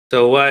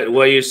So what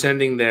are you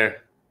sending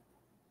there?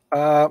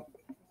 Uh,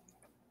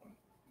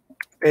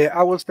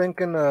 I was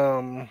thinking,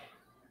 we're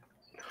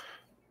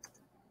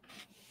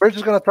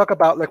just gonna talk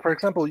about, like, for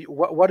example,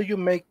 what do you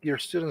make your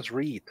students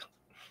read?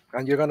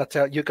 And you're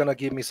gonna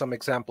give me some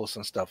examples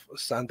and stuff.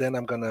 And then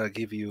I'm gonna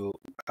give you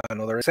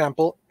another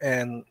example,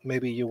 and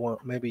maybe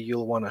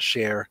you'll want to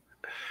share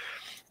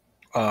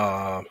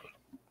uh,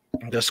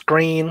 the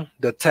screen,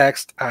 the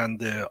text, and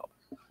the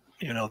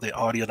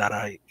audio that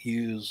I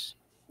use.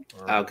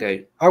 Or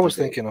Okay. I was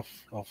Okay. thinking of,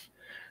 All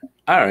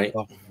right.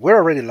 of we're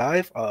already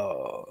live.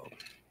 So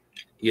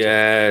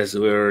Yes,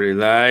 we're already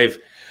live.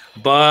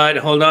 But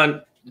hold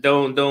on.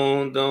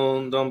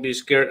 Don't be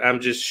scared. I'm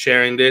just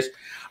sharing this.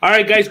 All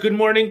right, guys, good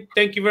morning.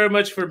 Thank you very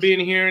much for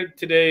being here.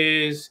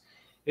 Today's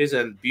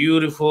a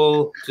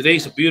beautiful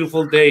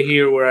day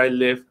here where I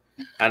live,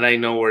 and I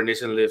know where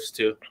Nissan lives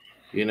too,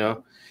 you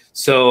know.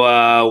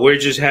 So we're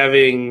just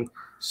having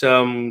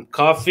some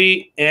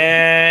coffee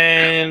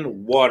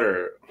and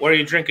water. What are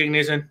you drinking,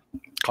 Nissan?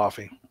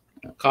 coffee,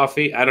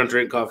 Coffee? I don't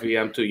drink coffee.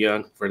 I'm too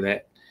young for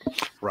that,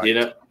 you right?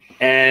 know.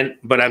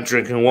 But I'm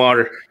drinking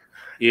water,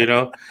 you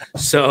know.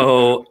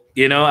 So,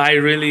 I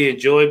really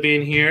enjoy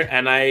being here,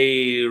 and I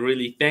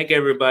really thank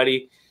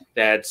everybody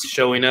that's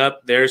showing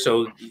up there.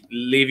 So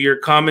leave your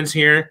comments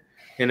here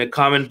in the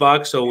comment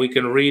box so we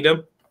can read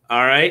them.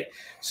 All right.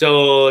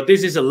 So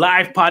this is a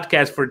live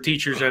podcast for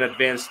teachers and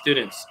advanced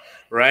students,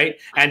 right?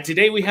 And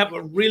today we have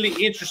a really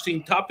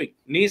interesting topic.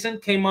 Nathan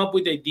came up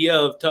with the idea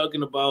of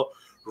talking about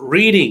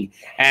reading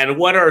and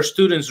what our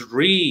students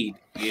read,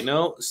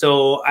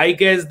 So I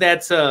guess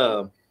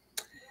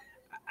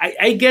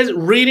I guess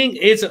reading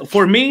is,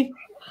 for me,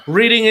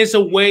 reading is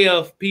a way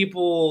of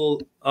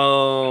people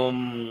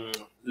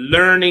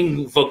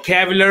learning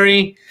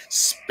vocabulary,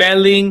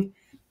 spelling,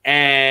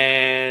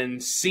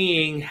 and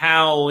seeing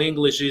how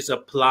English is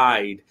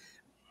applied.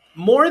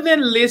 More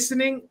than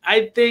listening,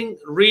 I think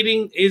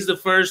reading is the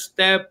first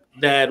step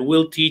that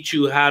will teach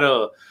you how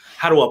to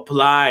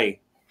apply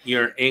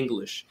your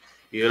English.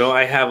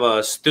 I have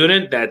a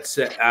student that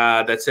says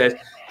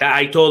that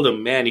I told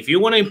him, man, if you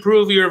want to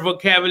improve your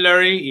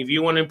vocabulary, if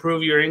you want to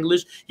improve your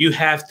English, you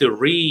have to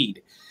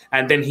read.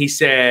 And then he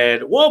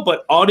said, well,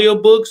 but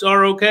audiobooks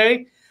are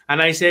okay.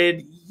 And I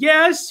said,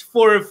 yes,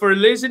 for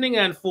listening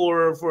and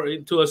for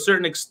to a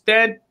certain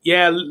extent,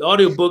 yeah,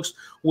 audiobooks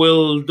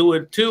will do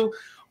it too.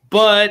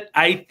 But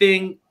I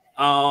think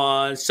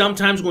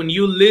sometimes when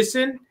you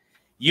listen,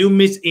 you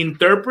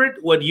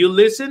misinterpret what you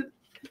listen,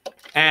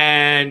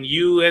 and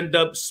you end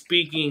up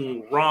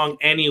speaking wrong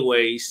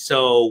anyway.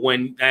 So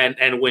when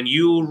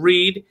you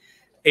read,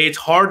 it's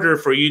harder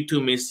for you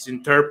to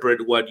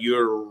misinterpret what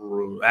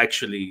you're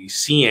actually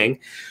seeing.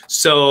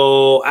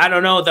 So I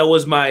don't know. That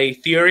was my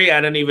theory.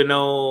 I don't even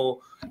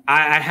know.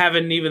 I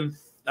haven't even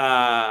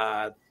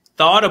uh,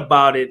 thought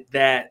about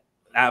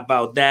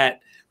that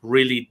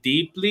really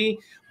deeply,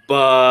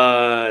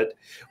 but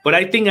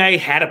I think I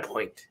had a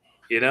point.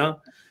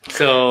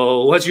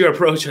 So what's your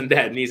approach on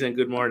that, Nissan?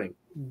 Good morning.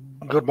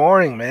 Good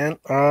morning, man.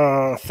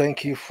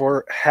 Thank you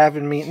for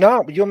having me.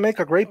 No, you make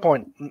a great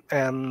point.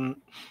 And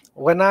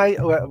when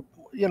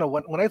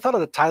when I thought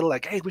of the title,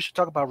 like, hey, we should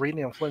talk about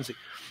reading and fluency.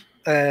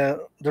 The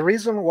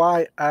reason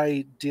why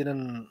I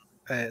didn't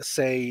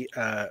say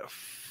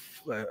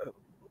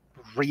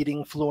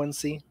reading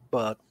fluency,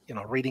 but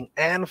reading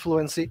and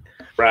fluency,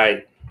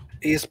 Right.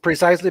 is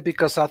precisely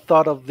because I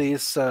thought of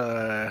this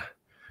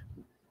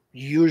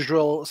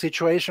usual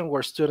situation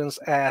where students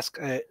ask,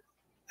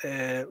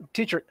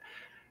 teacher,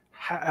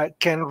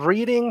 can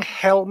reading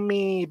help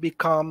me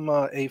become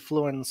a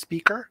fluent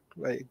speaker?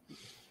 Like,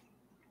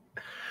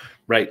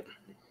 Right.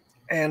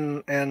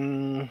 and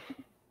and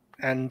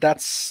and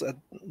that's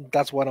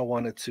what I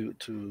wanted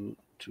to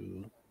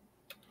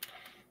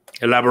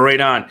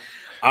Elaborate on.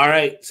 All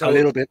right. a So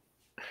little bit.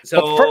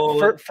 But so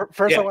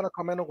first, I yeah. want to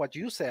comment on what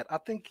you said. I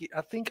think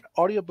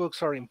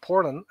audiobooks are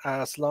important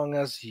as long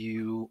as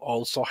you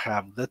also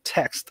have the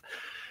text,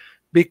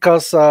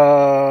 because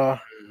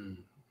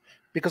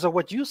because of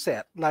what you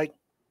said. Like,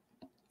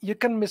 you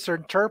can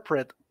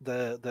misinterpret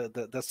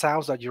the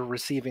sounds that you're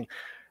receiving,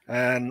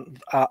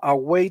 and a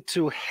way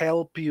to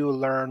help you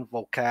learn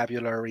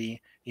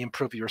vocabulary,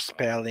 improve your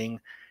spelling,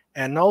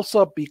 and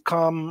also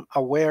become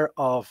aware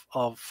of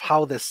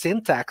how the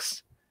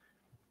syntax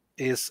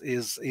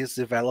is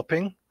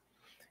developing,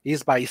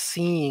 is by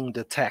seeing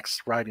the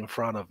text right in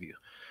front of you.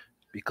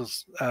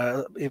 Because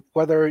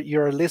whether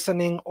you're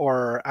listening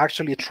or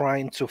actually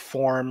trying to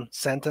form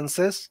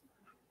sentences,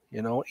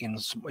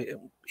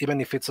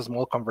 even if it's a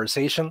small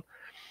conversation,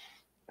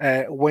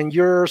 when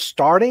you're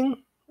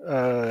starting,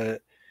 uh,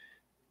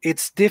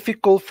 it's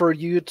difficult for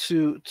you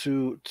to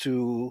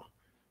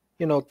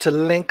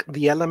link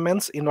the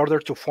elements in order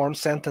to form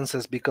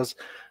sentences, because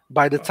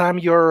by the time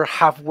you're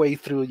halfway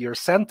through your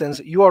sentence,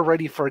 you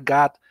already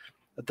forgot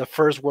the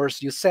first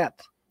words you said.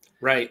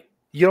 Right.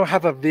 You don't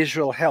have a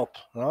visual help,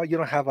 no? You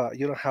don't have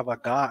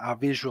a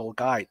visual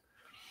guide.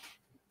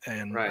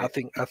 And i Right.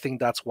 think i think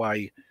that's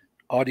why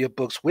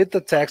audiobooks with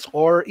the text,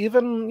 or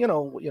even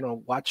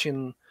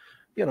watching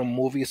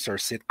movies or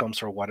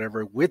sitcoms or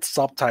whatever with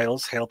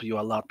subtitles help you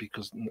a lot,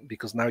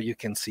 because now you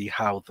can see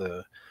how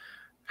the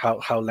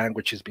how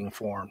language is being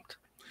formed.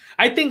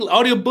 I think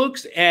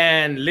audiobooks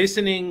and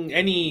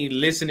any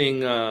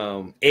listening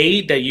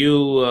aid that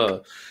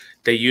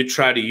you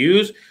try to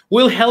use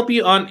will help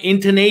you on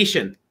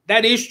intonation.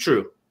 That is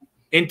true.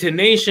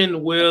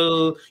 Intonation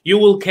will you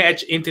will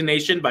catch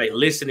intonation by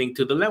listening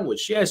to the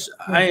language. Yes,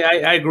 Mm.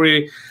 I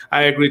agree.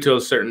 I agree to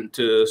a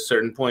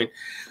certain point.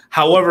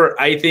 However,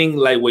 I think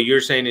like what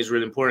you're saying is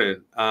really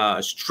important.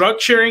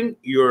 Structuring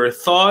your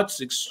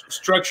thoughts,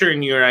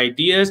 structuring your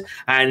ideas,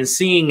 and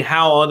seeing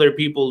how other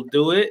people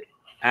do it,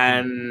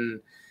 and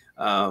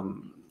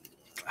um,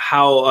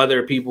 how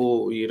other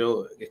people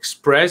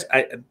express.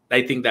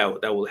 I think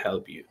that will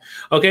help you.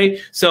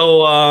 Okay,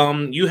 so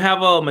you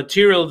have a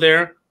material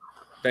there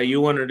that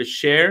you wanted to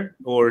share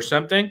or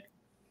something.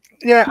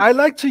 Yeah, I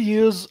like to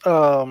use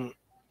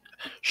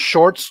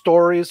short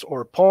stories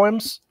or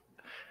poems,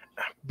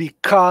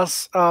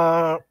 because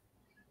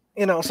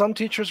some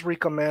teachers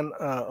recommend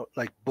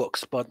like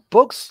books, but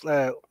books,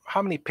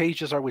 how many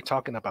pages are we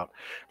talking about?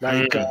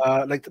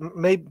 Mm, Like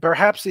maybe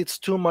perhaps it's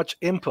too much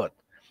input,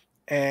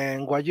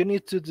 and what you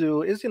need to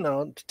do is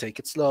to take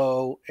it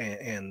slow,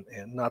 and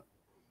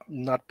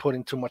not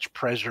putting too much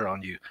pressure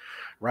on you,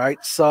 right?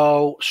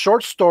 So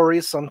short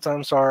stories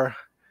sometimes are,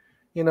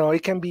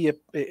 it can be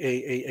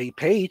a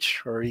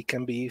page, or it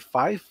can be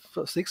 5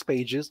 or 6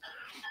 pages,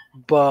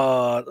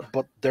 but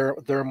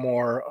they're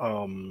more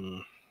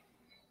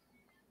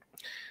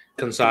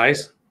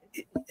concise.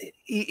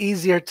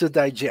 easier to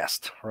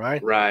digest,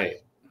 right? Right.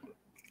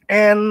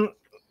 And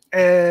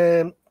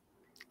and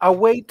a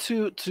way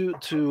to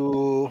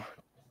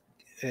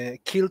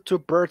kill two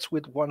birds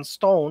with one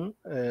stone.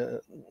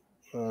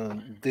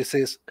 This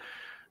is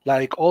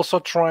like also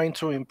trying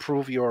to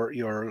improve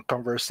your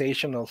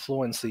conversational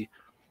fluency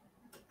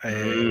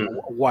Mm.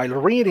 while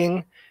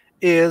reading,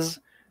 is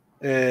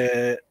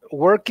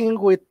working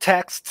with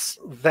texts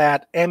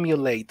that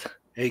emulate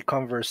a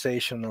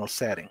conversational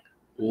setting,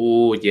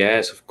 Oh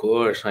yes, of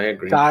course, I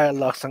agree.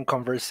 dialogues and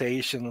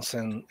conversations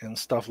and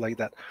stuff like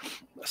that.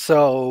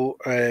 So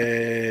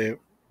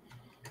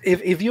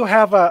if you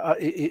have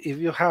if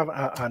you have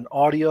an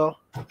audio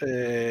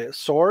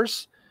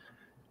source,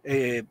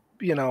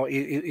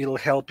 it'll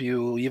help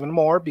you even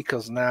more,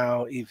 because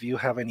now if you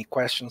have any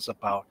questions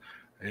about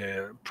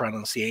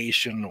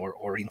pronunciation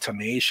or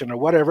intonation or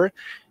whatever,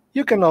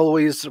 you can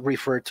always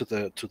refer to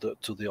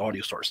the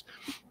audio source.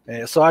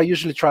 So I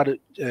usually try to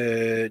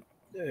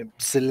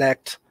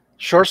select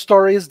short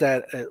stories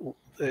uh,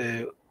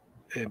 uh,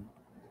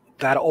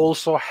 that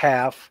also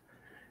have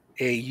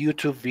a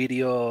YouTube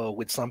video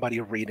with somebody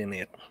reading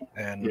it,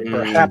 and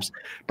Mm.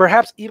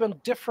 perhaps even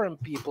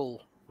different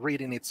people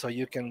reading it, so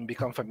you can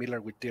become familiar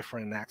with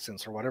different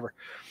accents or whatever.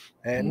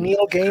 And Mm.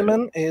 Neil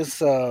Gaiman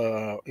is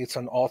it's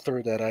an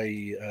author that I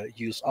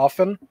use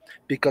often,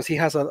 because he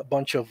has a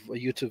bunch of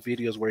YouTube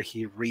videos where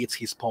he reads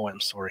his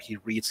poems or he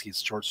reads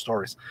his short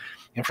stories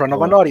in front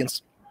of an Oh.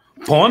 audience.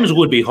 Poems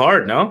would be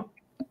hard, no?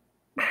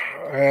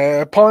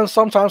 Poems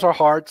sometimes are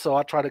hard, so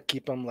I try to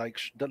keep them like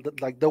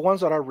like the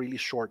ones that are really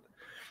short.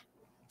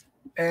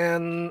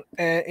 And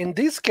in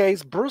this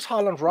case, Bruce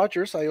Holland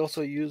Rogers, I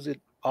also use it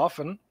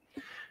often.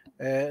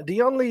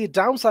 The only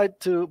downside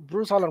to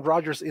Bruce Holland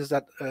Rogers is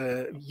that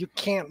you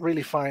can't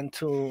really find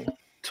too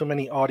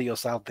many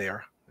audios out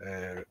there.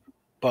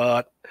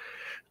 But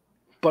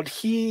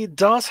he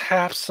does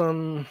have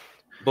some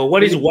But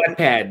what is really.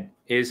 Wattpad?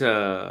 Is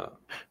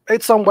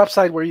It's some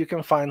website where you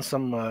can find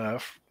some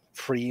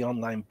free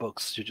online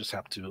books. You just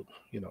have to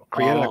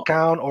create an oh,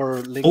 account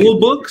or link it full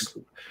with books?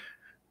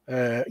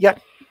 yeah.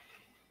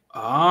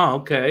 Ah,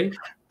 okay.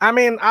 I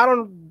mean, I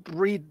don't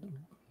read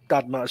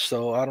that much,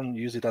 so I don't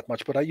use it that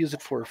much, but I use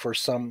it for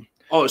some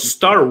Oh,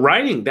 start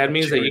writing. That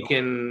means that you material.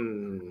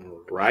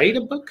 can write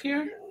a book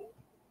here.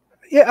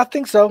 Yeah, I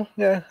think so.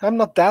 Yeah, I'm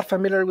not that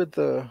familiar with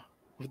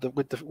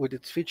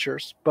its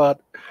features,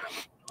 but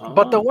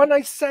the Oh, one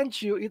I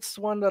sent you, it's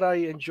one that I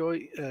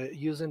enjoy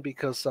using,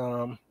 because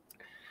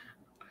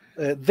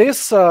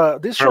this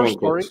short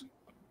story, Periwinkles.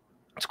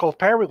 it's called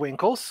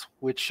Periwinkles,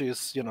 which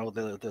is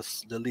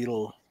the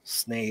little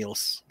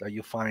snails that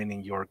you find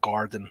in your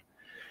garden.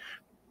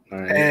 All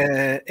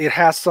right. It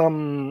has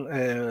some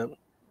uh,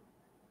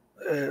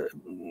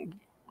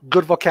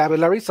 good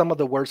vocabulary. Some of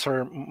the words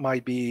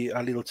might be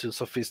a little too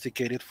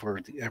sophisticated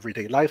for the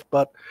everyday life,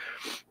 but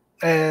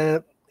uh,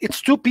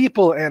 it's two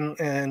people and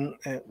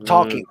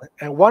talking, Mm,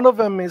 and one of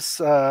them is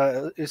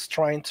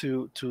trying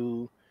to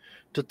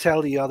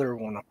tell the other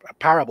one a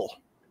parable,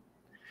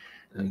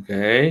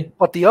 okay.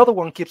 but the other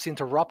one keeps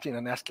interrupting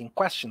and asking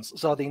questions.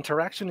 So the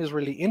interaction is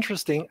really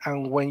interesting,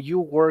 and when you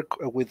work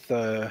with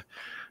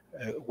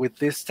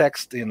this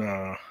text in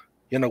a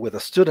with a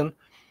student,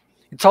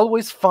 it's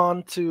always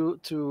fun to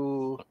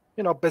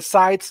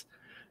besides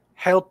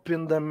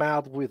helping them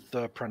out with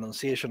the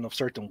pronunciation of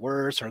certain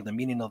words or the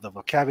meaning of the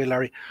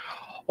vocabulary,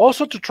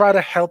 also to try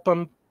to help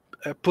them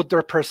put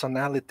their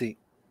personality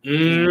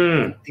in,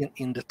 Mm,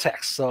 in the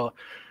text. So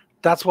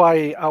that's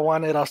why I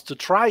wanted us to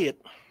try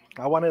it.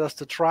 I wanted us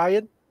to try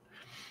it.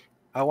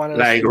 I wanted us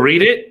Like to,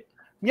 read it.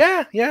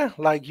 yeah.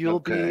 Like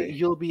Okay.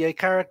 you'll be a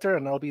character,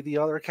 and I'll be the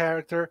other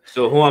character.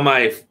 So who am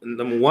I?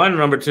 Number one,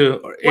 number two.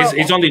 Or Well,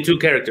 it's only two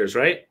characters,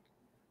 right?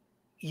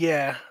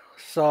 yeah.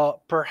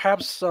 So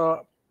perhaps,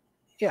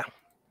 yeah.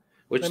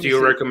 Which Let do me you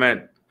see.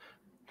 recommend?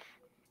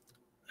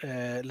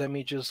 Let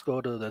me just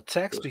go to the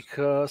text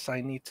because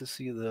I need to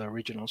see the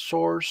original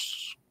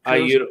source. I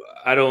Because you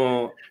I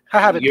don't. I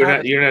have it. I have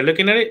it. You're not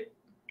looking at it.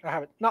 I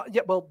have it. Not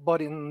yet. Well,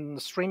 but in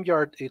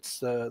StreamYard, it's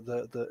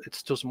the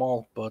it's too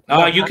small. But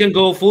no, You can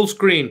go full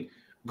screen.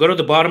 Go to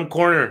the bottom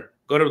corner.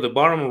 Go to the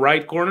bottom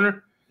right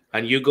corner,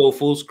 and you go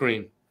full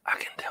screen. I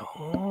can tell.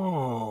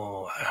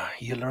 Oh,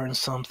 you learn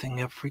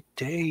something every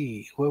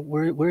day.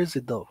 Where is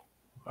it though?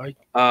 Right,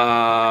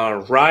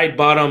 Right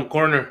bottom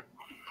corner,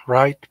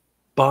 right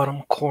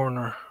bottom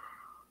corner.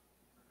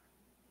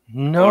 or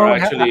No,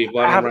 actually I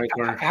bottom have, right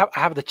corner. I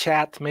have the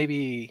chat.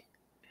 Maybe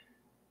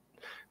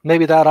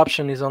that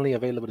option is only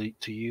available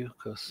to you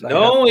because I have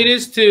No, it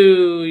is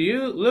to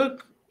you.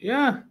 Look,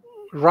 yeah.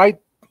 right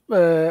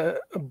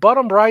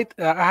bottom right.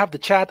 I have the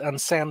chat and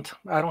send.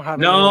 I don't have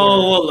anywhere.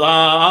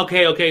 No,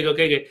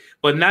 okay.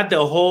 But not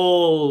the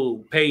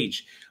whole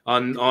page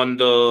on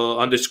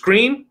the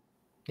screen.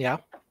 Yeah.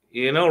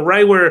 You know,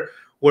 right where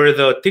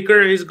the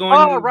ticker is Oh,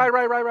 going right.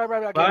 I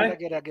get it. by.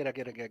 I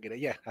get it.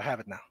 Yeah, I have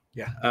it now.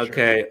 Yeah,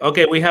 sure.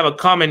 Okay. We have a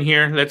comment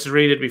here. Let's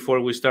read it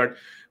before we start.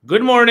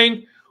 Good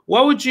morning.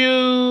 What would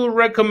you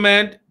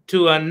recommend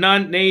to a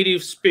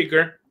non-native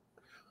speaker,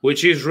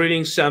 which is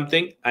reading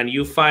something and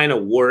you find a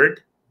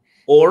word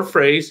or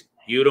phrase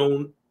you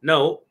don't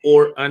know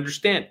or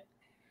understand?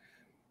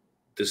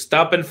 To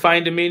stop and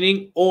find the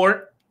meaning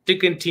or to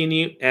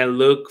continue and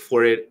look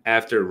for it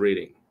after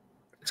reading?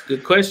 It's a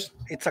good question.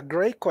 It's a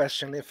great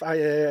question. If I,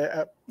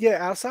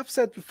 yeah, as I've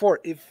said before,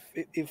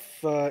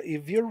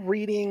 if you're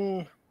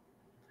reading,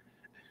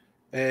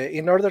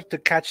 in order to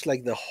catch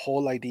like the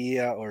whole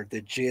idea or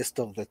the gist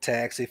of the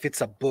text, if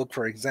it's a book,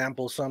 for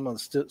example, some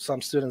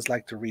students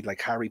like to read like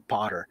Harry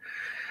Potter.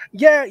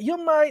 Yeah, you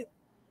might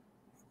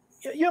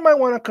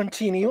want to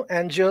continue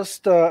and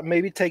just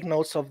maybe take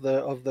notes of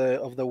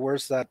the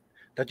words that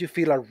you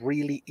feel are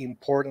really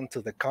important to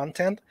the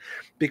content,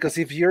 because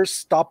if you're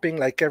stopping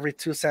like every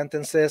two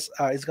sentences,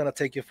 it's going to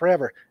take you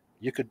forever.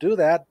 You could do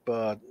that,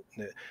 but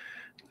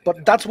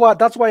that's why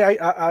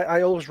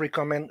I always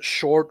recommend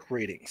short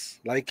readings.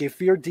 Like if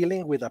you're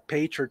dealing with a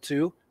page or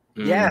two,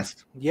 Mm.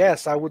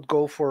 yes, I would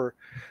go for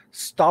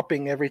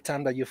stopping every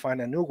time that you find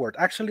a new word.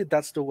 Actually,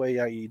 that's the way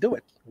I do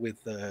it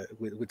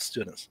with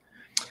students.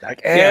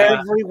 Like Yeah,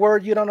 every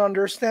word you don't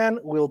understand,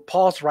 we'll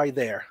pause right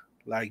there.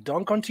 Like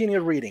don't continue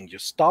reading,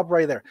 just stop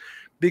right there,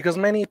 because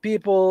many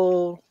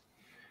people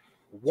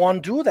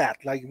won't do that.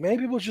 Like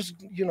maybe we'll just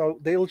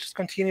they'll just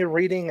continue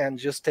reading and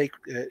just take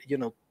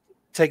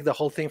the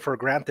whole thing for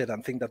granted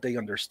and think that they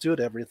understood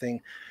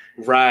everything,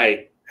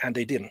 right. and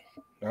they didn't.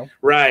 No.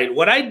 Right.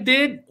 What I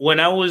did when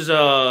I was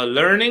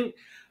learning,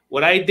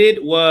 what I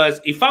did was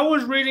if I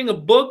was reading a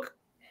book,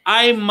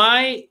 I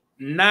might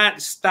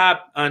not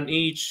stop on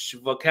each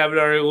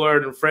vocabulary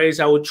word and phrase.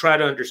 I would try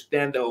to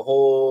understand the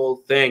whole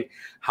thing.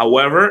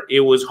 However, it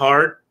was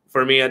hard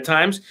for me at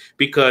times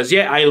because,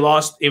 yeah, I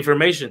lost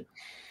information.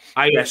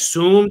 I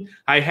assumed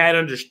I had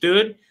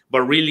understood,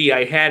 but really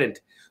I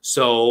hadn't.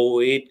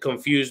 So it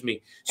confused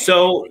me.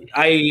 So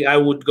I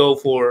would go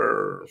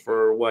for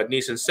what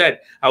Neeson said.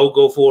 I would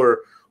go for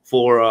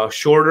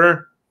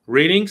shorter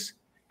readings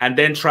and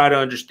then try to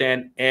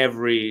understand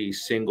every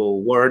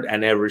single word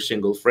and every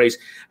single phrase.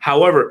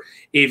 However,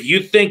 if you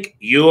think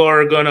you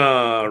are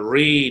gonna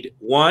read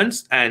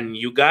once and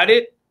you got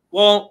it,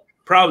 well,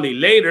 probably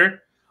later.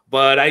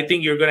 But I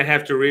think you're gonna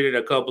have to read it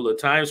a couple of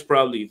times,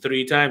 probably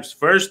three times.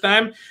 First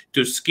time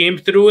to skim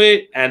through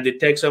it and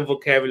detect some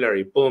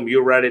vocabulary. Boom,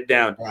 you write it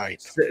down. Right.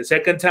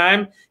 Second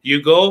time,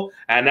 you go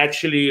and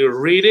actually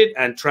read it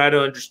and try to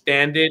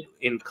understand it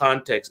in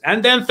context.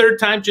 And then third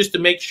time, just to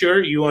make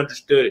sure you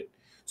understood it.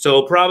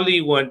 So probably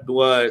what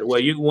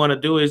you want to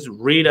do is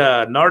read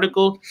an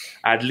article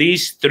at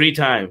least three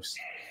times.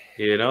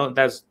 You know,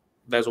 that's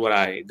what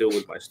I do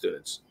with my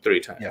students, three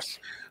times. Yes.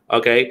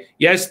 Okay.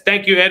 Yes.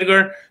 Thank you,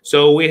 Edgar.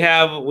 So we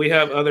have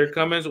other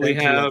comments. We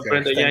Thank you, have Edgar.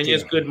 Brenda Thank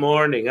Yanez. you. Good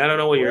morning. I don't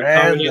know what your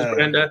comment is, Brenda.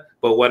 Brenda,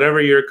 but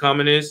whatever your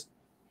comment is,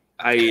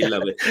 I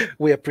love it.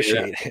 We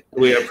appreciate it.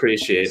 We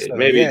appreciate it. So,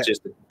 Maybe yeah. it's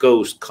just a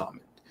ghost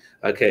comment.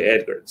 Okay,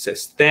 Edgar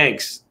says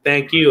thanks.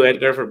 Thank you,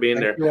 Edgar, for being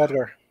there. Thank you,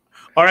 Edgar.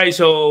 All right.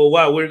 So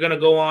wow, we're gonna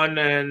go on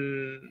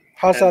and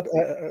How's that?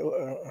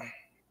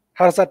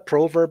 How does that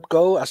proverb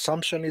go?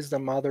 Assumption is the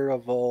mother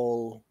of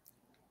all.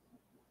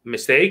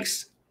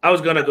 mistakes. I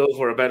was gonna go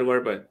for a bad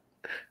word, but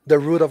The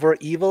root of our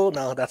evil.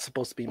 No, that's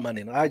supposed to be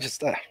money. No, I'm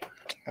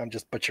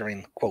just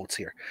butchering quotes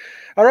here.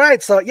 All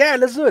right, so yeah,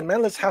 let's do it,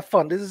 man. Let's have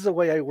fun. This is the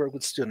way I work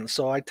with students.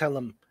 So I tell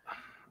them,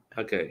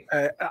 okay.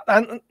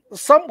 and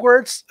some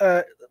words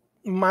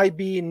might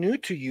be new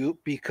to you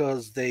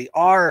because they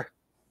are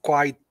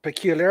quite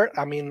peculiar.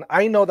 I mean,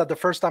 I know that the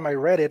first time I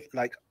read it,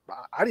 like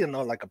I didn't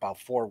know like about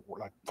four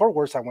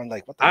words. I went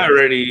like, what the I hell is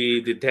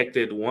already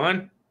detected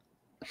one.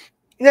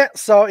 Yeah,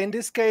 so in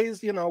this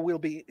case, it will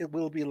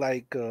be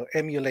like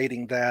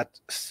emulating that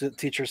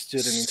teacher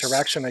student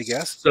interaction, I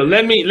guess. So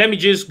let me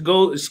just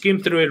go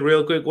skim through it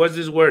real quick. What's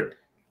this word?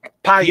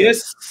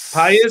 Pious?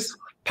 Pious.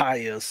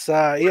 Pious?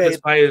 Pious. What does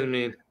pious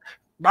mean?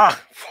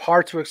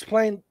 Hard to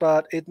explain,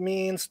 but it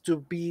means to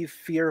be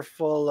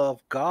fearful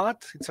of God.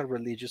 It's a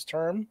religious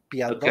term.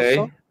 Piadoso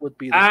Okay. would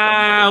be the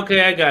Spanish word.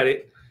 Okay, I got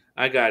it.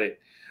 I got it.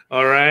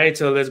 All right,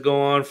 so let's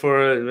go on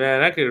for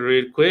man. I could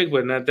read quick,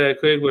 but not that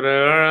quick. But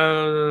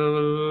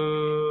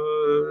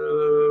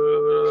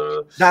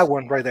That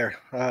one right there.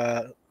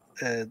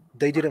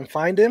 They didn't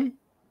find him.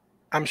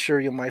 I'm sure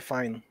you might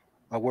find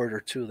a word or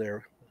two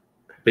there.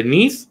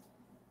 beneath.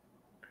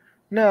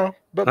 No,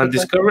 but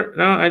Undiscovered?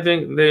 No, I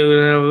think they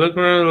would have a look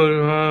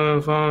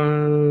around,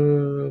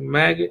 found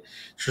maggot,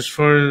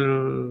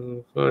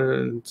 transformed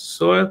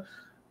soil.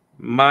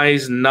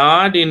 Mice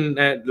nod in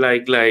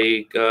like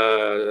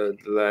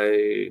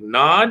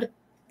nod.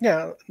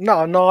 yeah,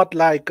 no, not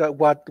like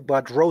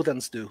what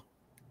rodents do.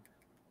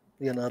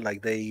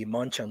 Like they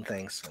munch on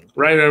things and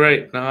Right.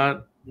 Nod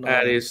at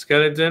nodding. his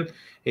skeleton.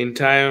 In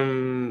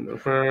time,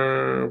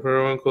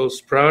 for uncle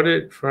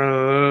sprouted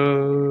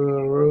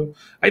from.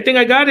 I think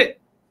I got it.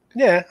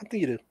 Yeah, I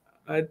think you do.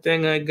 I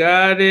think I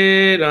got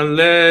it.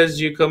 Unless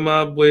you come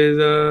up with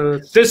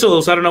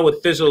thistles. I don't know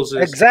what thistles is.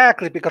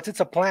 Exactly, because it's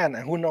a plant,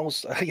 and who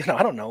knows? I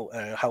don't know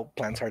how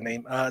plants are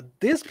named.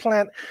 This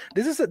plant,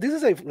 this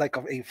is like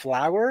a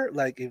flower.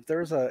 Like if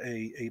there's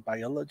a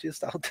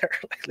biologist out there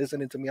like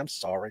listening to me, I'm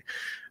sorry.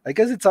 I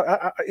guess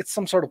it's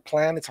some sort of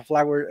plant. It's a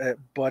flower,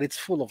 but it's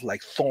full of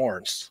like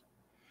thorns.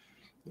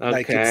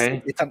 Like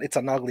Okay. it's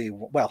an ugly.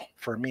 Well,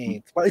 for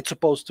me, it's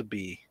supposed to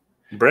be.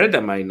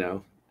 Brenda might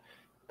know.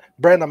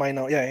 Brenda might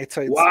know. Yeah,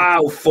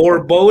 Wow,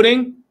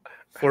 foreboding,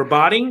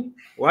 foreboding.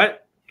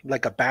 What?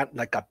 like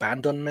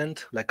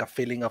abandonment, like a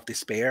feeling of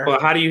despair. Well,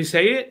 how do you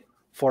say it?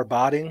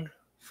 Foreboding.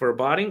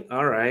 Foreboding.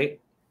 All right.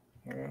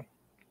 Yeah.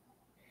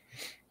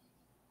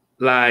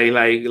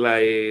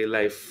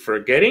 Like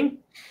forgetting,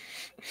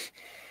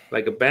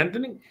 like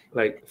abandoning,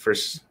 like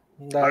first.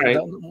 All right.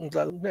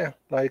 Yeah,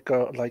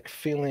 like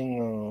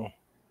feeling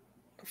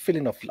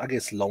of, I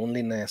guess,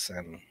 loneliness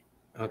and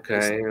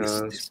Okay.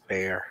 this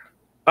despair.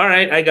 All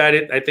right, I got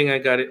it. I think I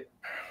got it.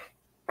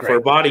 Great.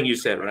 Foreboding, you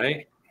said,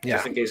 right? Yeah.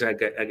 Just in case I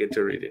get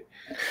to read it.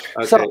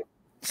 Okay.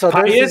 So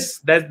pious.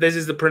 That this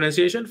is the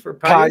pronunciation for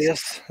pious.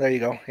 Pious. There you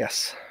go.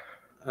 Yes.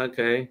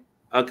 Okay.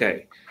 All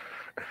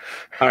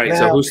right. Now,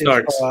 So who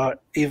starts?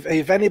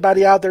 If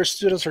anybody out there,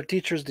 students or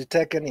teachers,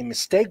 detect any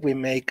mistake we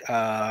make,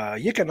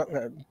 you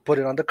can put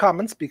it on the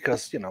comments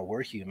because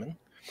we're human.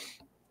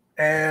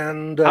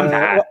 And I'm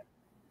not.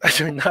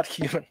 You're not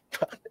human.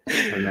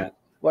 I'm not.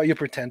 Well, you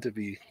pretend to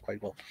be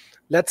quite well.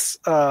 Let's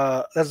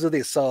do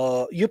this.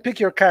 So you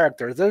pick your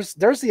character. There's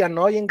the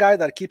annoying guy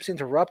that keeps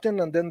interrupting,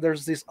 and then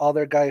there's this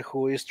other guy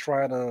who is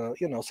trying to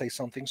say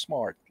something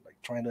smart, like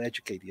trying to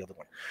educate the other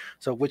one.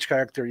 So which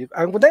character you?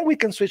 And then we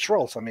can switch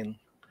roles. I mean,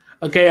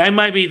 okay, I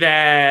might be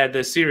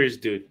the serious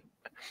dude.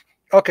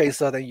 Okay,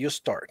 so then you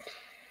start.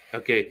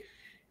 Okay,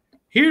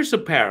 here's a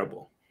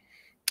parable.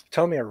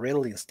 Tell me a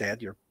riddle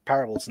instead. Your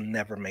parables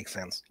never make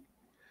sense.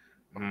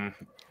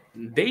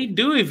 They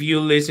do if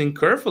you listen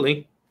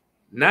carefully,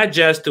 not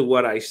just to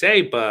what I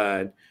say,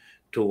 but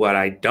to what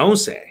I don't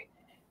say.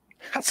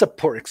 That's a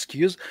poor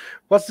excuse.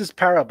 What's this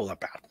parable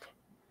about?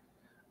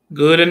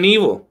 Good and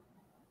evil.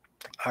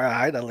 All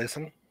right, I'll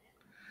listen.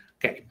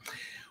 Okay.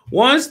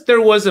 Once there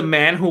was a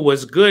man who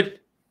was good,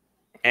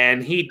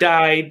 and he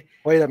died.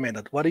 Wait a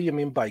minute. What do you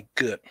mean by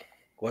good?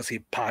 Was he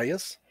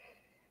pious?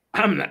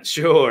 I'm not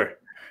sure.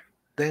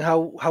 Then how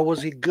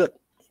was he good?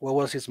 What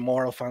was his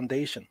moral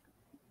foundation?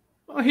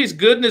 Well, his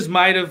goodness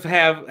might have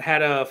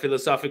had a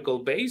philosophical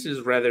basis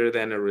rather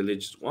than a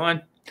religious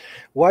one.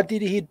 What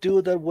did he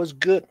do that was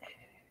good?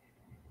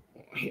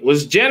 He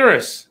was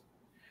generous.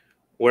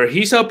 Where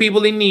he saw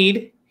people in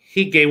need,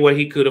 he gave what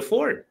he could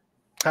afford.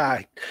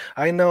 I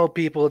know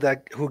people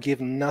who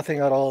give nothing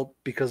at all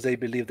because they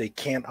believe they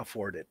can't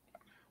afford it.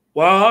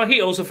 Well,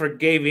 he also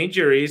forgave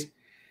injuries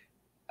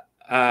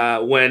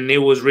when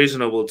it was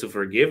reasonable to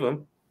forgive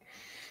them.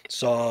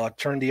 So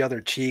turn the other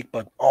cheek,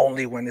 but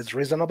only when it's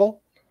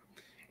reasonable?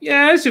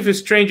 Yes, if a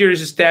stranger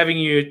is stabbing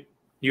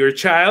your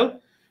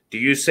child, do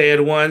you say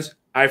at once,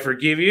 I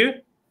forgive you?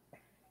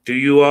 Do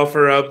you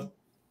offer up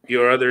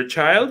your other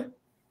child?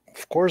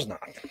 Of course not.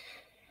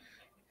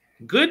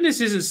 Goodness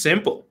isn't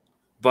simple,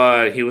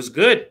 but he was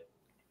good.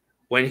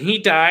 When he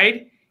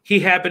died,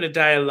 he happened to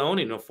die alone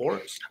in a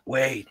forest.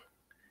 Wait,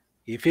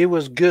 if he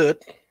was good...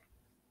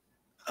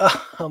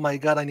 Oh my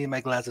God, I need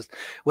my glasses.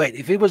 Wait,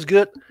 if he was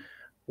good,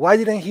 why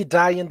didn't he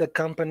die in the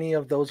company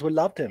of those who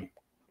loved him?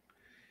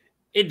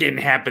 It didn't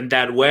happen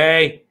that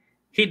way.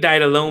 He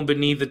died alone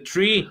beneath a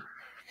tree,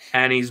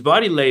 and his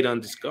body laid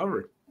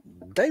undiscovered.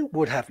 They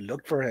would have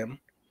looked for him.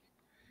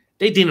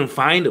 They didn't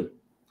find him.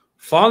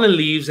 Fallen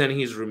leaves and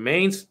his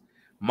remains,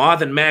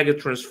 moth and maggot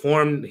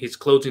transformed his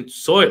clothes into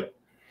soil.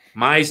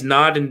 Mice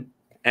gnawed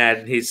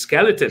at his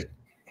skeleton.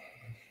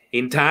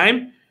 In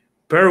time,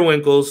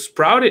 periwinkles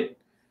sprouted.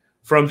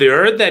 From the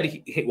earth that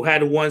he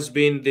had once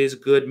been this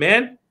good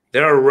man,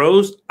 there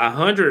arose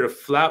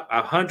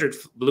 100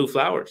 blue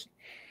flowers.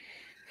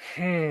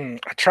 A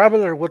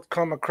traveler would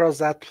come across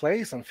that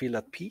place and feel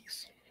at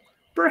peace.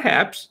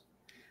 Perhaps.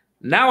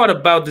 Now, at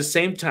about the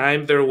same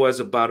time, there was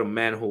about a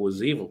man who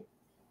was evil.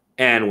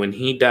 And when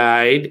he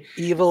died,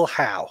 Evil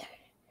how?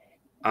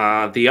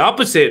 the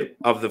opposite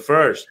of the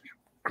first.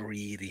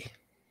 Greedy.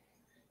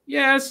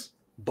 Yes.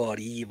 But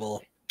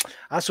evil.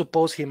 I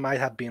suppose he might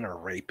have been a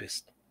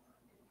rapist.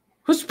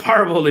 Whose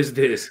parable is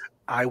this?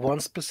 I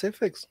want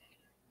specifics.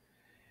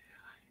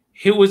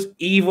 He was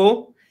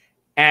evil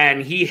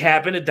and he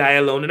happened to die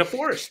alone in a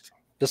forest.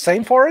 The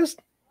same forest?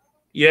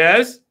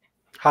 Yes.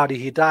 How did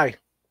he die?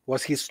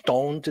 Was he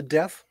stoned to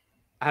death?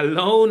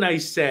 Alone, I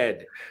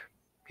said.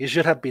 He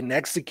should have been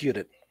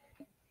executed.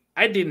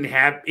 It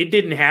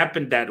didn't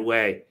happen that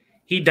way.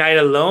 He died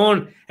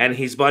alone and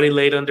his body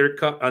laid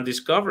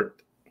undiscovered.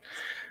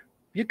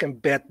 You can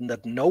bet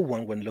that no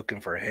one went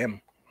looking for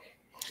him.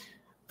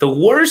 The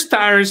worst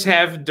tyrants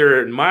have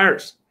their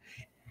admirers.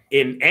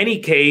 In any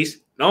case,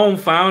 no one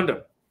found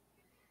him.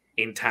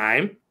 In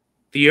time,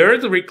 the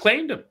earth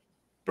reclaimed him.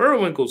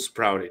 Periwinkles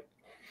sprouted.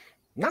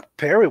 Not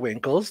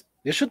periwinkles.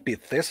 It should be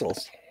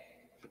thistles.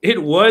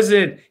 It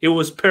wasn't. It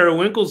was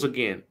periwinkles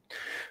again.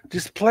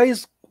 This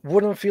place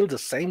wouldn't feel the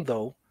same,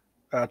 though.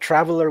 A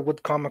traveler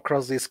would come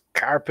across this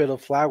carpet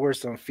of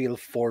flowers and feel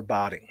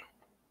foreboding.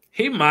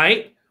 He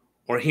might,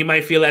 or he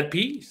might feel at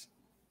peace.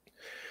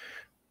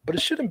 But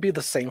it shouldn't be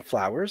the same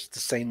flowers, the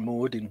same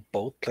mood in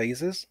both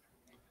places.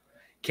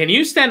 Can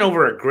you stand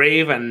over a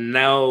grave and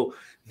know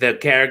the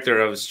character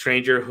of a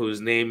stranger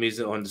whose name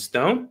is on the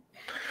stone?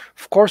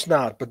 Of course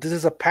not, but this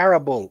is a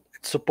parable.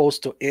 It's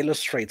supposed to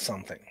illustrate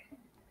something.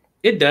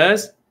 It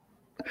does.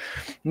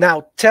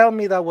 Now, tell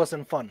me that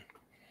wasn't fun.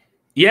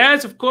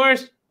 Yes, of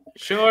course.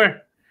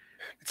 Sure.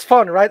 It's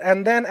fun, right?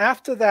 And then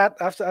after that,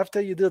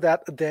 after you do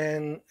that,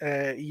 then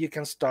you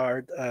can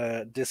start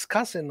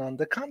discussing on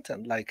the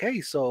content. Like,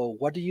 hey, so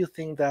what do you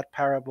think that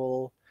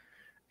parable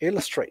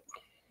illustrates?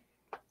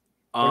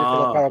 What do you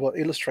think that parable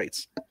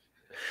illustrates?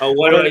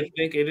 What do I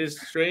think it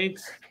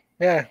illustrates?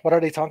 Yeah, what are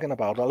they talking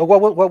about?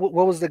 What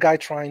was the guy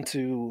trying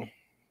to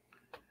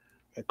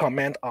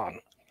comment on?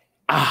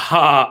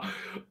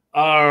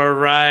 All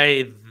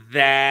right.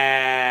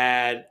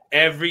 That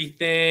everything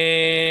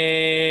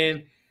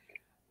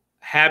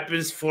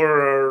happens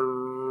for a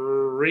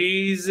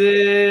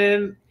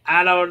reason.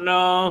 I don't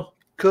know.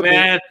 Could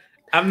Man, be.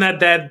 I'm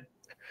not that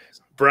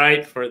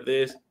bright for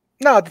this.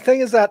 No, the thing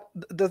is that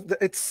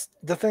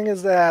the thing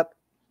is that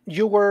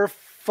you were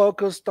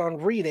focused on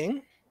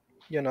reading,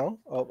 you know,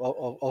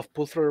 of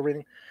pull through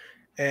reading,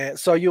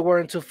 so you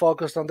weren't too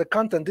focused on the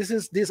content.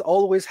 This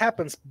always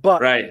happens,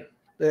 but right.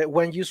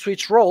 When you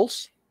switch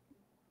roles,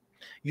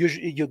 you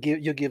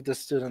give the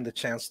student the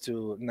chance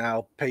to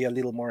now pay a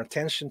little more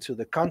attention to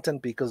the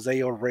content because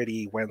they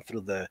already went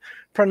through the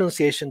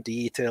pronunciation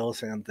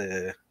details and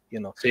the, you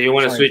know. So you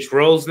want to switch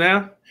roles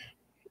now?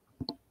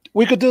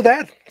 We could do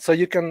that. So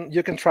you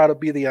can try to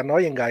be the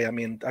annoying guy. I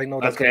mean, I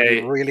know that's going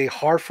to be really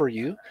hard for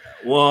you.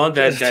 Well,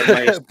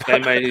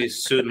 that might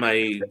suit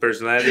my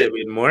personality a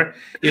bit more,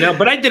 you know.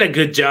 But I did a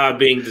good job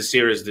being the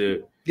serious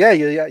dude. Yeah,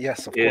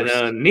 yes, of course.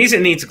 Nisa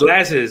needs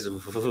glasses.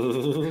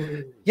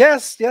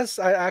 yes.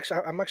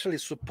 I'm actually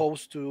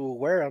supposed to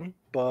wear them,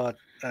 but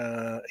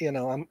you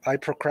know, I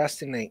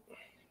procrastinate.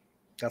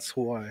 That's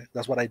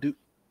what I do.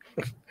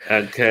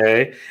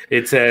 Okay.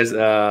 It says,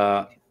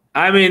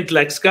 I'm in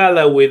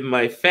Tlaxcala with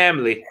my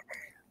family,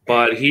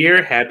 but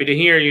here, happy to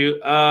hear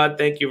you.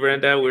 Thank you,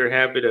 Brenda. We're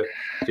happy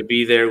to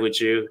be there with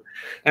you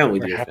and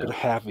with We're your happy family. to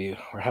have you.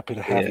 We're happy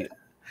to have you.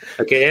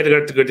 Okay,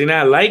 Edgar Cortina,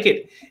 I like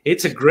it.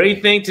 It's a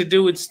great thing to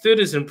do with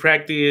students and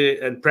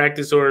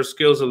practice oral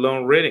skills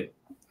alone reading.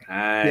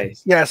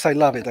 Nice. Yes, I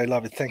love it.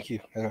 Thank you.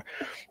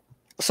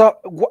 So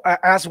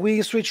as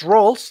we switch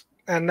roles,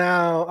 and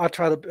now I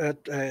try to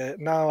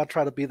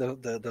be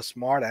the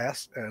smart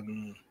ass,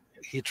 and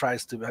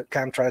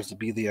Cam tries to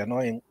be the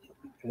annoying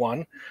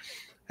one.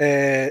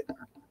 You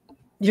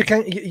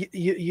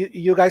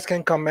guys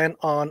can comment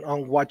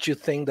on what you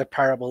think the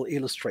parable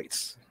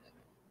illustrates.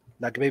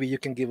 Like maybe you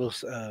can give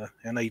us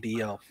an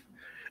idea of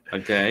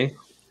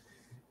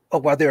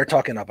what they're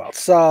talking about.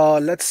 So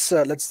let's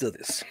do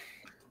this.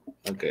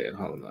 Okay,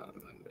 hold on.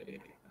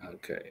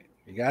 Okay,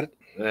 you got it.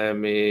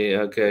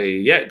 Okay,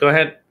 yeah, go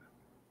ahead.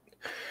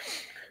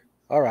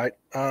 All right.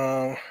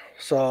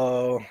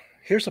 So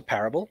here's a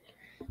parable.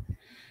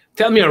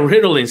 Tell me a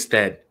riddle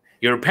instead.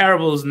 Your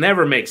parables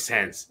never make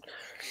sense.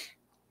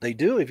 They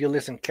do if you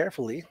listen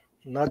carefully,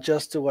 not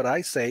just to what I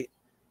say,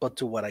 but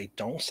to what I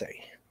don't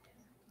say.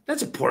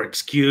 That's a poor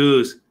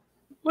excuse.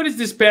 What is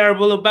this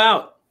parable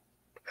about?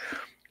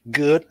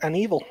 Good and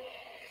evil.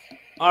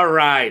 All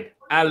right,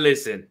 I'll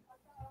listen.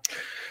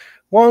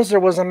 Once there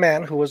was a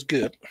man who was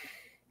good,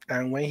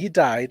 and when he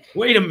died...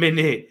 Wait a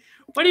minute.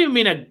 What do you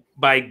mean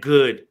by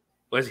good?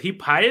 Was he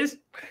pious?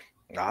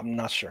 I'm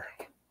not sure.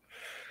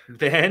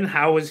 Then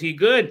how was he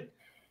good?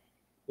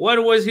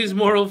 What was his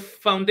moral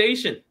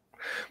foundation?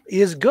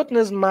 His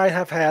goodness might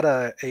have had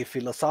a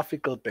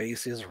philosophical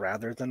basis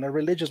rather than a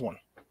religious one.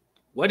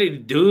 What did he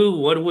do?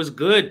 What was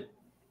good?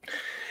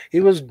 He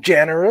was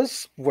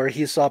generous where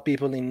he saw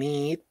people in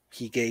need.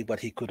 He gave what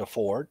he could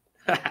afford.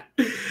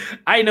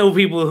 I know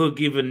people who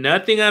give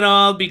nothing at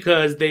all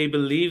because they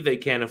believe they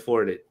can't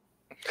afford it.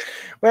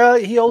 Well,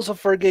 he also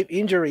forgave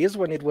injuries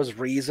when it was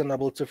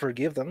reasonable to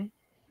forgive them.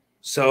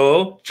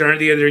 So turn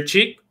the other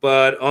cheek,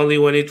 but only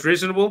when it's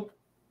reasonable.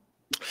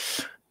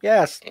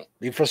 Yes,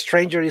 if a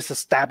stranger is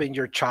stabbing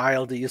your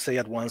child, do you say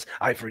at once,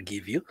 I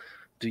forgive you?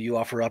 Do you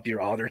offer up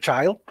your other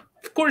child?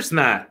 Of course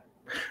not.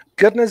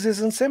 Goodness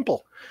isn't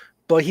simple,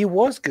 but he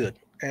was good.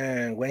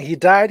 And when he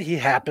died, he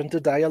happened to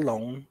die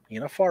alone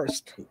in a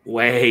forest.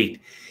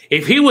 Wait,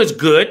 if he was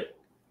good,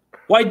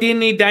 why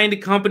didn't he die in the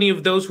company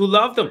of those who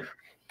loved him?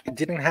 It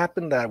didn't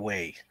happen that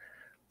way.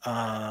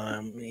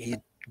 He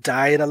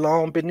died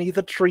alone beneath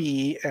a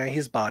tree, and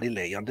his body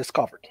lay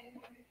undiscovered.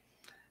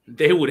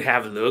 They would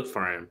have looked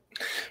for him.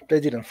 They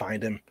didn't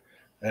find him.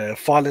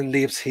 Fallen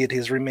leaves hid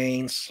his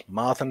remains.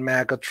 Moth and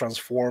maggot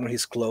transformed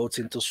his clothes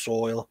into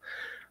soil.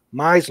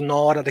 Mice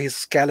gnawed at his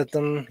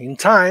skeleton. In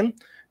time,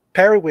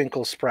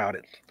 periwinkles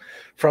sprouted.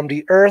 From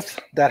the earth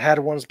that had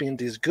once been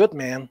this good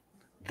man,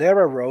 there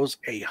arose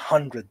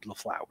 100 blue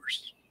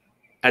flowers.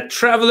 A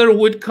traveler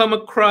would come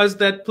across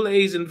that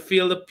place and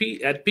feel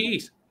at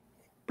peace.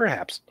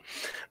 Perhaps.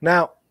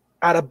 Now,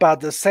 at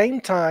about the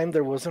same time,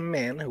 there was a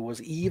man who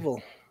was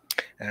evil.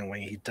 And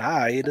when he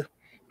died,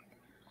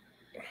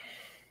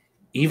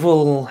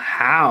 Evil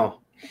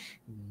how?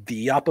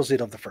 the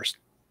opposite of the first.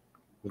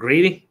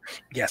 Greedy?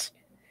 Yes.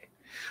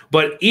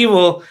 But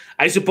evil,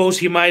 I suppose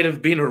he might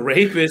have been a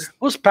rapist.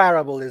 Whose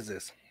parable is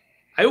this?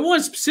 I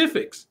want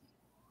specifics.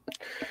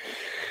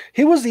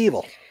 He was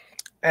evil,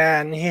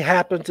 and he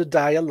happened to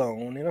die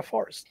alone in a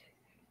forest.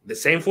 The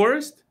same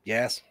forest?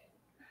 Yes.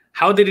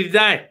 How did he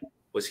die?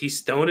 Was he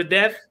stoned to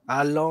death?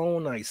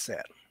 Alone, I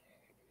said.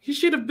 He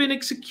should have been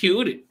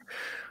executed.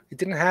 It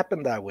didn't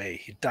happen that way.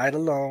 He died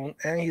alone,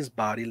 and his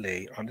body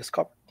lay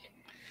undiscovered.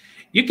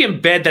 You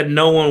can bet that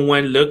no one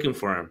went looking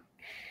for him.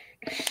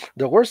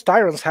 The worst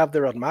tyrants have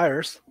their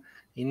admirers.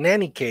 In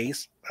any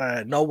case,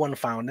 no one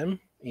found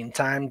him. In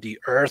time, the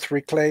earth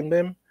reclaimed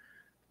him.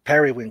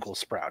 Periwinkles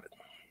sprouted.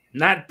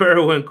 Not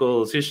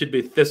periwinkles. It should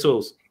be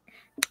thistles.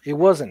 It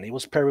wasn't. It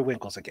was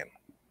periwinkles again.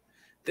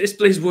 This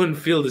place wouldn't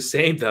feel the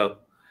same, though.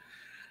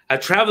 A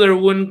traveler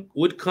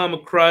would come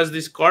across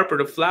this carpet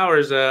of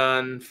flowers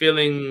and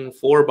feeling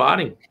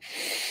foreboding.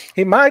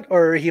 He might,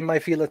 or he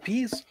might feel at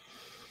peace.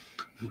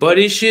 But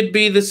it should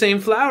be the same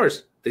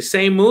flowers, the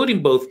same mood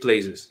in both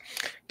places.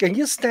 Can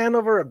you stand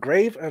over a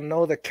grave and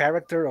know the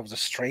character of the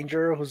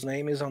stranger whose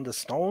name is on the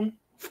stone?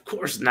 Of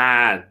course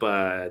not,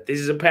 but this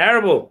is a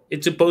parable.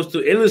 It's supposed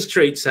to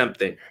illustrate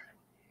something.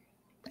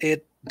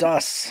 It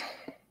does,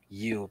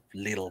 you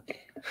little,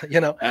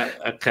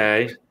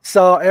 Okay.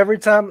 So every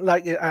time,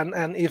 like,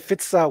 and if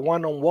it's a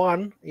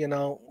one-on-one,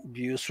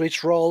 you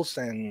switch roles,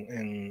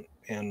 and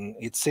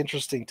it's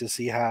interesting to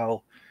see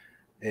how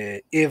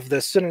if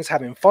the student's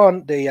having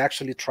fun, they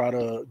actually try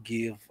to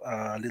give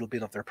a little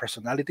bit of their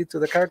personality to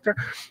the character.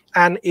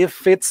 And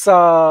if it's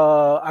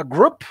a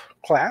group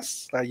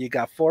class, you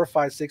got 4,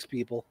 5, 6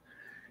 people,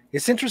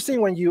 it's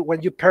interesting when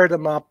you pair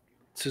them up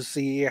to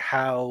see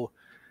how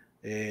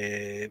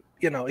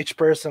each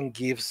person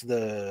gives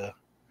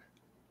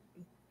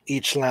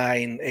each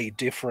line a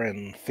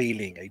different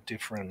feeling, a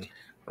different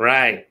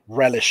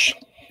relish.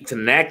 It's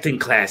an acting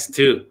class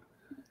too.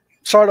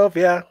 Sort of,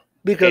 yeah.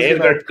 Because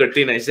Edgar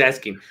Cortina is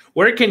asking,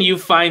 where can you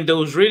find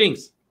those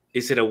readings?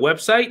 Is it a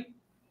website?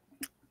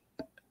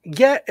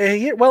 Yeah,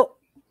 well,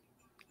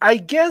 I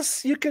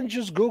guess you can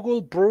just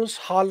Google Bruce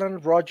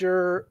Holland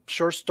Roger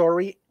short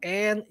story,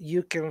 and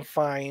you can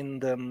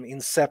find them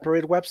in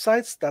separate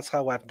websites. That's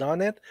how I've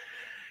done it.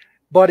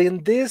 But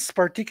in this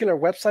particular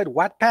website,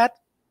 Wattpad,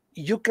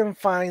 you can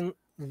find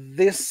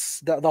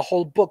the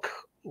whole book,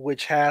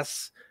 which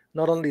has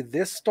not only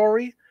this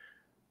story,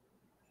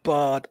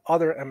 but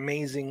other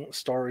amazing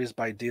stories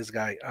by this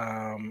guy.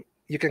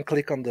 You can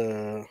click on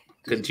the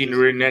continue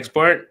reading next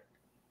part.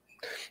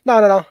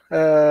 No.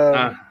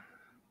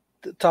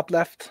 The top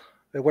left,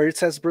 where it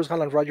says Bruce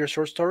Holland Rogers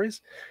short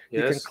stories.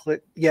 Yes. You can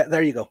click. Yeah,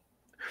 there you go.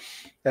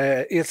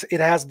 It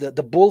has the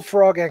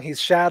bullfrog and his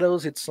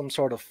shadows. It's some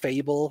sort of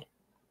fable.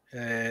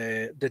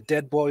 The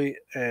dead boy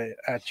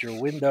at your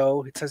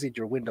window. It says at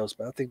your windows,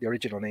 but I think the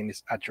original name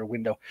is At Your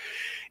Window.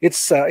 It's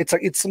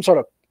some sort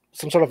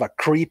of a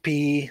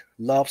creepy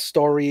love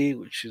story,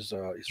 which is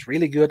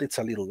really good. It's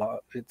a little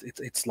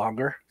it's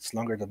longer. It's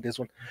longer than this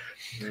one.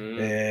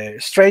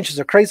 Strange is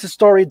a crazy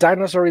story.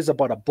 Dinosaur is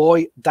about a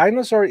boy.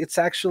 Dinosaur, it's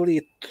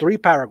actually 3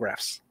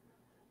 paragraphs.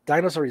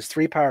 Dinosaur is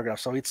 3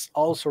 paragraphs, so it's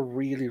also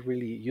really,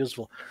 really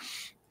useful.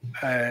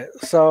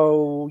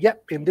 So yeah,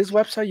 in this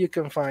website you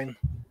can find.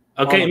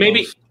 Okay,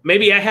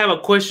 maybe I have a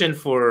question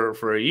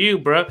for you,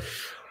 bro.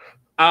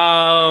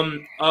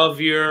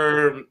 Of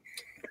your.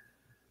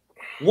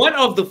 What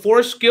of the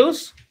 4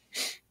 skills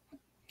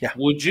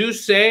would you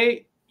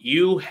say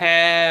you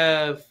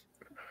have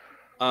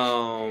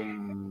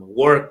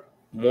worked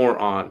more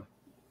on?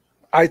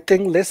 I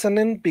think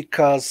listening,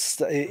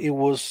 because it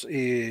was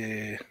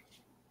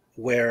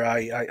where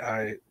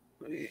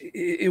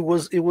it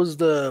was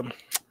the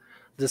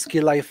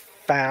skill I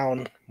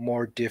found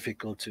more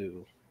difficult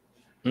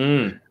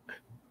Mm.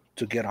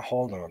 to get a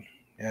hold on.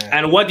 Yeah,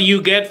 And what do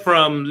you get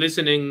from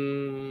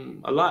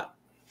listening a lot?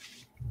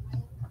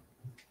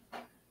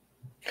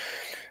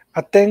 I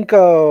think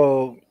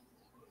I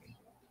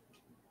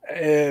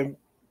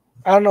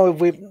don't know if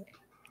we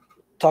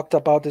talked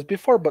about this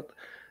before, but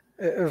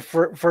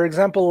for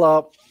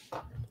example,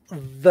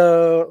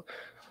 the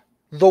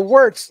the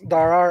words that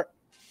are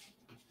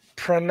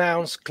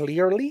pronounced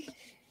clearly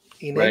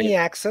in any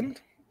Right,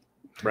 accent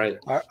right,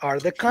 are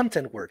the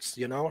content words,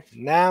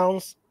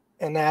 nouns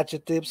and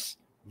adjectives,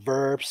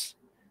 verbs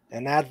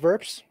and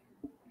adverbs.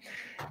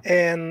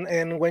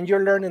 And when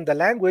you're learning the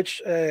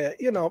language,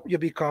 you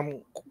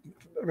become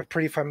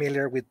pretty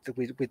familiar with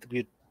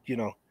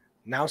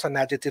nouns and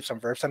adjectives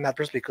and verbs and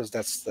adverbs, because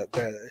that's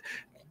the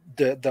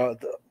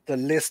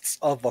lists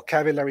of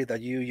vocabulary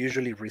that you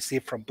usually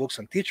receive from books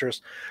and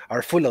teachers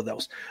are full of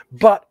those.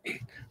 But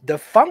the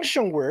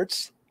function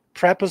words,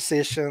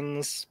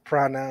 prepositions,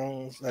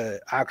 pronouns,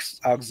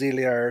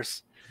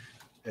 auxiliaries,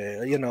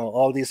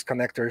 all these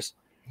connectors,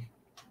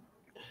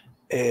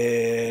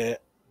 uh,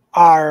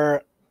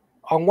 are,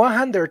 on one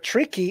hand, they're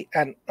tricky,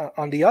 and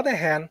on the other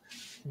hand,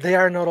 they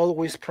are not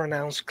always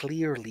pronounced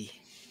clearly.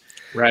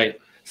 right,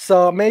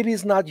 So maybe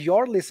it's not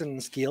your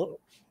listening skill.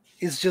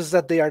 It's just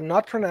that they are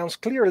not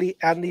pronounced clearly.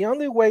 And the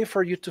only way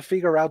for you to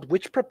figure out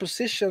which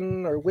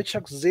preposition or which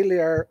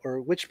auxiliary or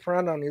which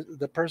pronoun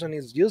the person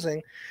is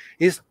using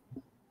is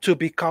to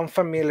become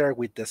familiar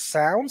with the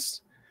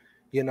sounds,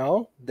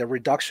 the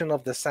reduction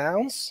of the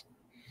sounds,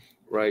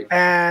 right.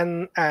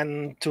 and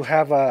to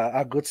have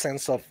a good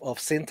sense of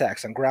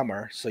syntax and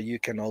grammar, so you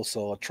can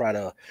also try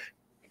to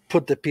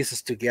put the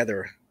pieces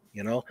together,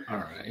 you know. All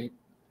right.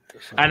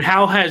 And So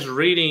how has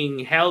reading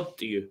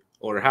helped you,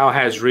 or how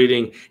has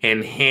reading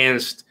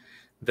enhanced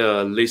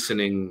the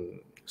listening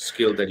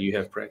skill that you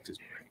have practiced?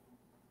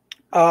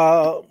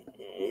 uh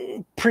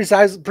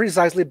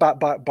precisely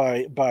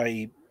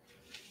by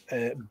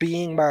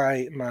being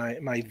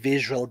my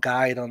visual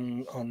guide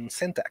on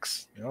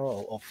syntax,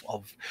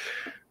 of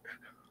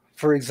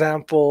for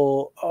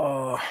example,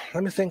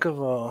 let me think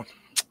of a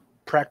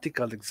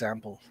practical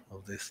example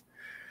of this.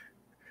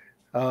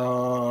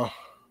 uh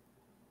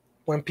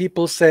when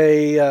people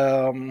say,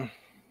 um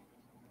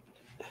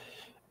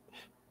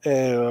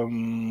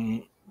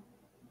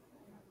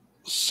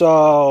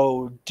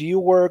so do you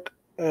work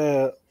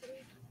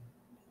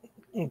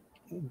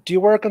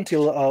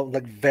until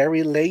like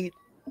very late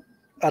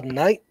at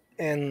night?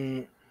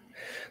 And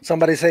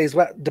somebody says,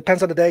 well,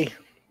 depends on the day.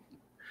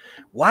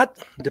 What?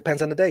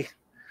 Depends on the day.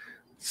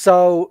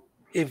 So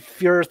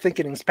if you're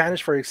thinking in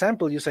Spanish, for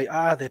example, you say,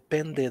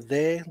 depende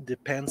de,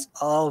 depends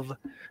of,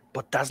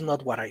 but that's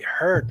not what I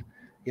heard,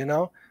 you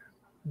know.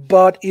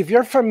 But if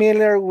you're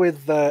familiar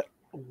with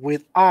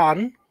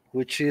on,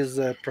 which is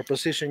a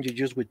preposition you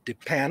use with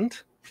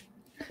depend,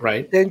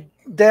 Right, then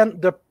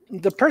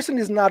the person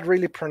is not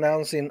really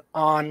pronouncing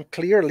on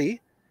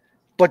clearly,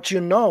 but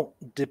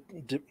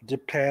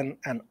depend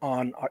and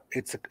on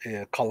it's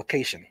a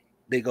collocation.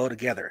 They go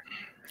together,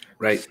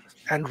 right.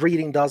 and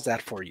reading does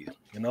that for you.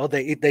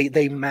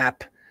 They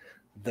map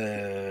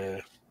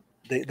the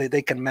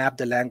they can map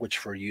the language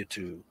for you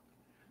to.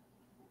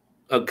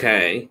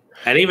 Okay.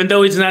 And even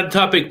though it's not a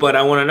topic, but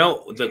I want to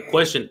know the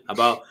question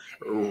about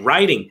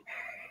writing.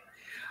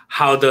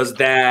 How does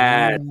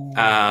that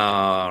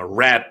Ooh.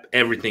 wrap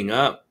everything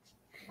up?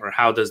 Or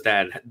how does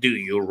that, do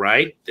you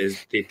write? Did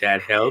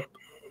that help?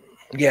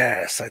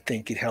 Yes, I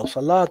think it helps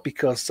a lot,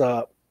 because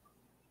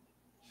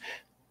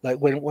like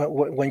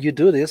when you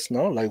do this,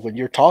 no, like when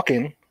you're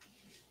talking,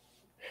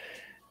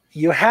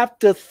 you have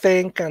to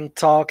think and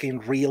talk in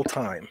real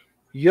time.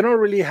 You don't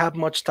really have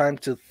much time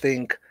to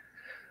think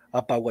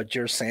about what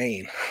you're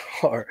saying,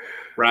 or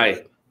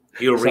Right.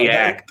 You so that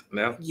react.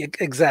 No?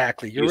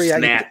 exactly you You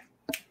react. snap.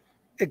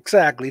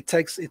 Exactly, it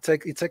takes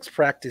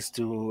practice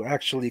to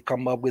actually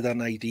come up with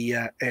an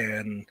idea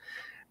and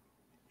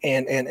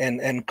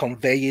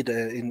convey it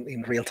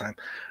in real time.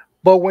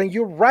 But when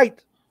you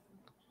write,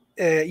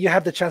 you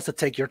have the chance to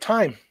take your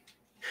time.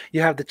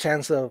 You have the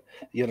chance of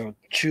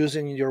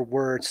choosing your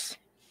words,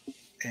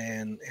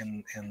 and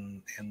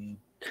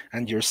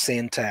your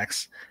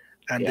syntax,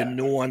 and the Yeah.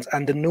 nuance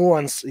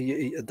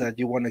that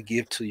you want to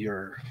give to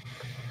your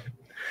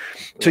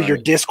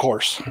Right.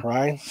 discourse,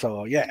 right?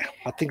 So yeah,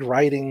 I think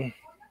writing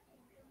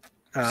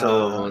uh,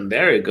 So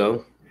there you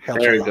go.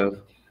 helps a There you lot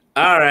go.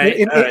 All in right.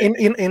 in, All right. in,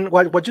 in, in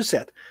what you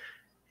said,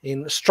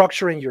 in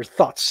structuring your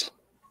thoughts,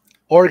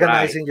 Right.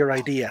 organizing your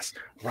ideas,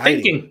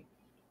 writing. Thinking.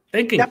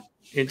 Thinking Yep,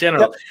 in yep,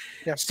 general.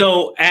 yep.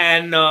 So,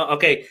 and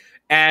okay.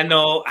 And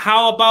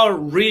how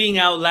about reading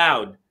out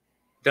loud?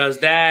 Is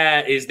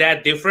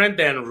that different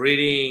than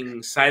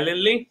reading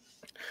silently?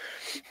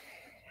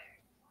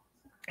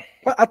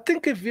 Well, I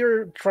think if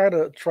you're trying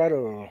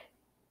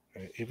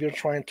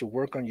to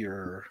work on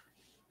your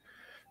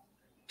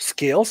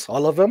skills,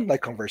 all of them,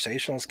 like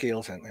conversational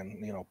skills and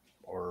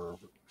or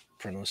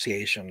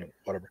pronunciation,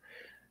 whatever.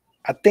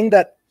 I think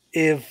that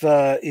if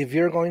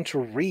you're going to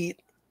read,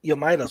 you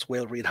might as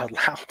well read out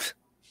loud.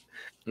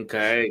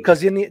 Okay.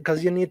 Because you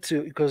need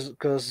to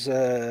because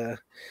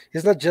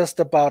it's not just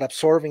about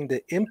absorbing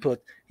the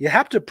input. You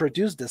have to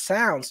produce the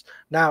sounds.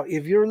 Now,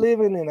 if you're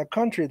living in a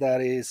country that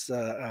is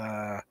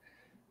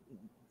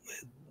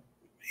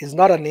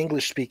not an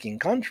English speaking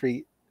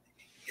country,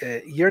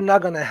 you're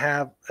not going to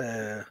have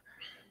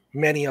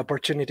many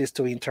opportunities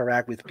to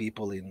interact with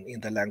people in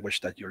the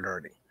language that you're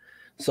learning.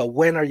 So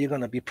when are you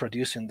going to be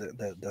producing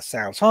the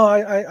sounds? Oh,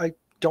 I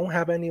don't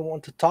have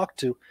anyone to talk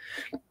to.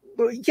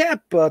 Well, yeah,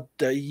 but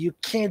you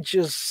can't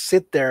just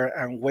sit there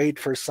and wait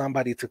for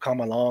somebody to come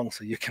along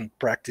so you can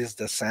practice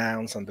the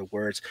sounds and the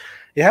words.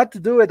 You have to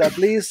do it at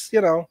least,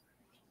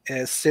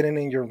 sitting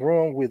in your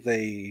room with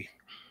a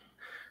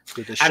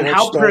And short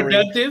how story.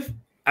 productive?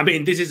 I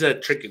mean, this is a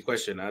tricky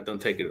question. I don't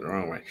take it the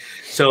wrong way.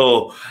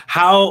 So,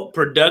 how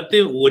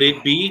productive would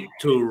it be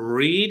to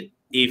read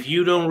if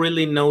you don't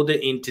really know the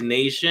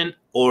intonation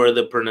or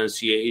the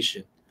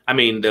pronunciation? I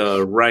mean,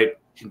 the right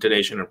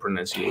intonation or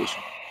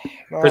pronunciation.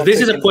 No, Because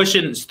this is a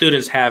question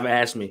students have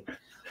asked me.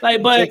 Like,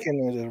 I'm but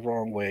taking it the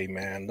wrong way,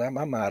 man.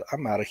 I'm out.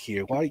 I'm out of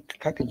here. Why?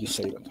 How can you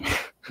say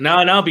that?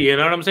 no, but you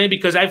know what I'm saying?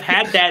 Because I've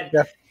had that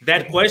Yeah.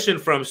 that question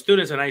from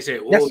students, and I say,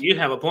 "Oh, Yes. you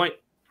have a point."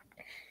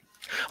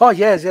 Oh,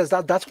 yes, yes.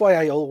 That's why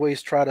I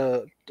always try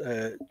to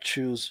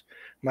choose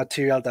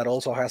material that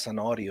also has an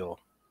audio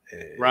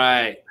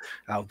Right.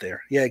 out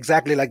there. Yeah,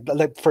 exactly. Like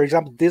for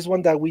example, this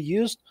one that we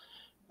used,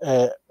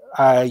 uh,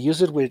 I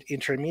use it with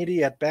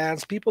intermediate,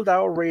 advanced people that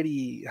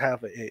already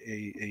have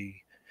a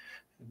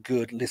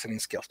good listening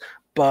skills.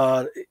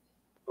 But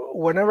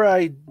whenever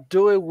I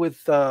do it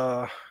with,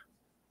 no,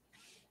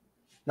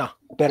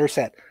 better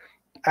said,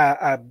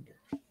 uh,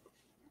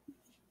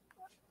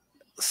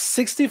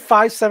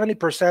 65,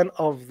 70%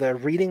 of the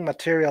reading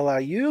material I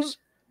use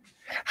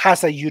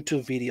has a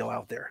YouTube video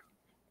out there.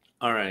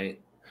 All right.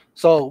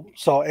 So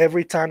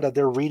every time that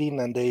they're reading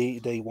and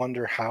they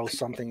wonder how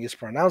something is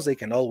pronounced, they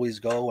can always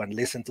go and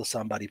listen to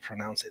somebody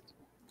pronounce it.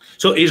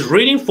 So, is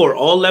reading for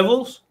all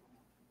levels?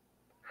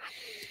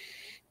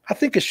 I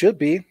think it should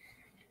be.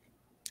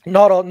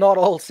 Not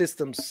all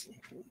systems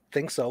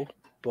think so,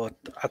 but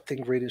I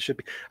think reading should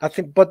be. I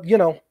think, but you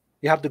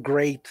have to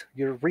grade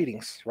your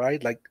readings,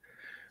 right? Like,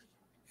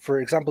 for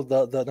example,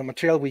 the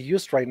material we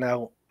used right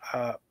now,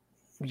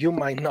 you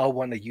might not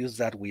want to use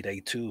that with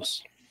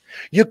A2s.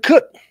 You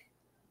could,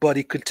 but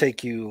it could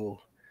take you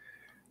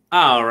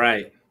All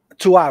right.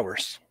 2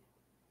 hours,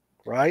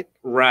 right?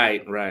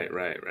 Right.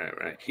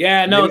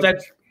 Yeah, no, Maybe.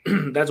 that's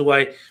that's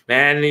why,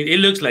 man. It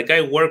looks like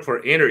I work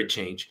for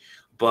Interchange,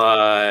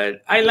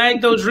 but I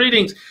like those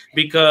readings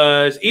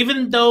because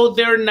even though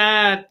they're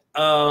not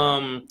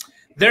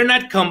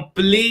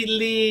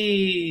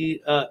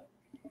completely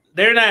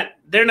they're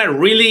not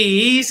really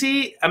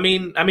easy. I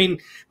mean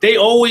they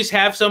always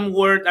have some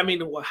word. I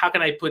mean, how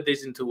can I put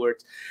this into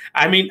words?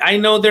 I mean, I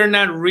know they're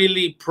not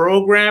really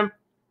programmed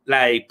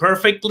like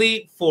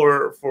perfectly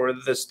for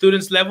the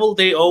students level.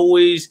 They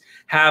always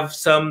have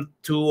some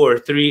two or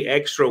three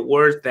extra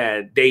words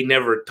that they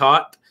never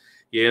taught,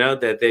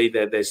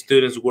 that the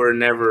students were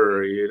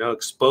never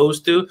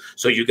exposed to,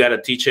 so you got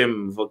to teach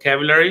them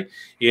vocabulary.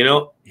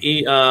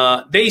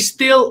 They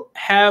still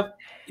have,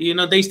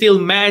 they still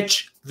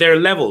match their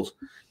levels,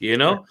 you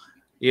know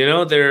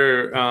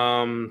they're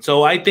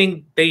so I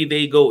think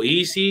they go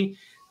easy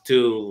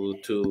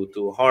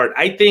to hard.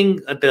 I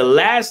think the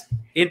last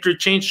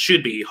interchange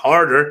should be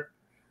harder,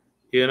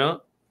 you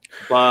know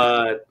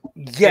but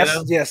you Yes,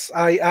 know yes.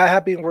 I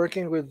have been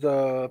working with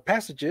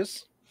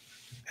passages,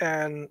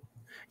 and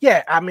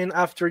yeah, I mean,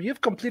 after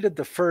you've completed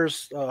the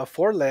first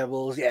 4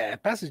 levels, yeah,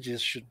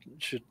 passages should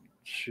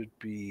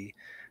be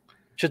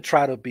should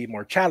try to be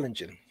more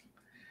challenging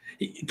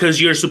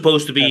because you're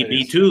supposed to than be it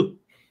is. B2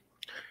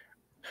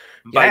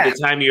 by Yeah, the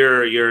time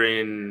you're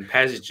in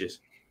passages.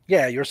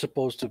 yeah, you're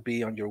supposed to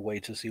be on your way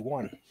to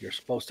C1. You're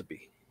supposed to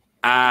be.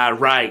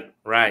 Right. So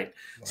Right.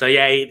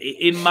 yeah,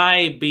 it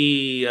might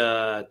be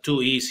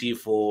too easy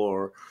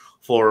for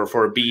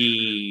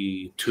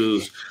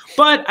B2s,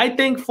 but I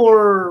think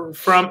for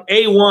from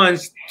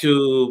A1s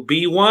to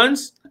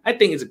B1s, I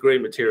think it's a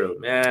great material,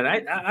 man.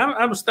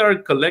 I'm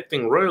start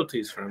collecting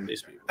royalties from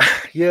these people.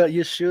 Yeah,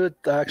 you should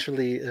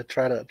actually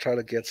try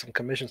to get some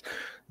commissions,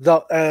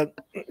 though.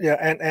 Yeah,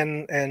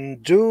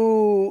 and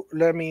do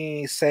let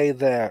me say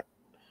that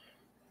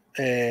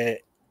uh,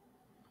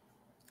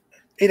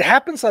 it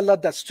happens a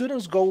lot that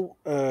students go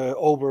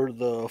over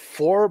the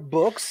 4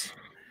 books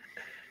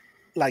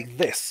like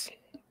this,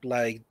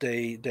 like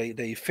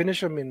they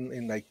finish them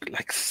in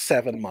like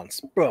 7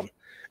 months, boom.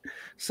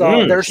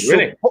 So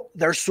Really?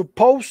 they're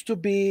supposed to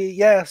be,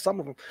 yeah, some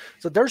of them.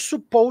 So they're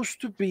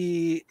supposed to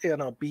be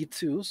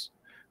B2s,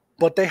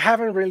 but they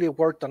haven't really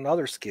worked on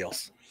other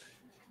skills.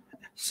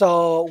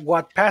 So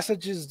what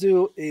passages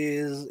do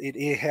is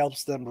it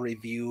helps them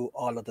review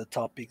all of the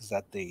topics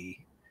that they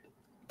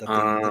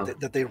Uh,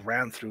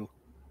 ran through.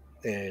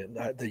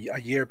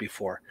 a year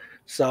before.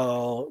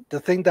 So the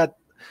fact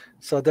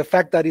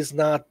that it's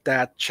not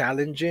that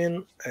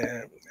challenging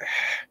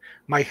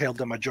might help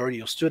the majority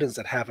of students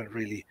that haven't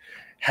really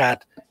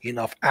had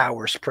enough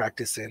hours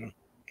practicing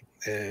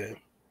uh,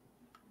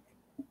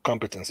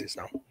 competencies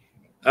now.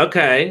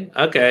 Okay,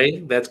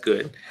 that's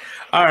good.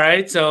 All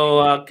right, so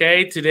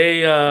okay,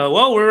 today,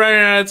 well, we're running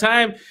out of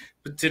time,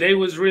 but today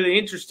was really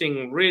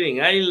interesting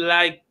reading.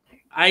 I'm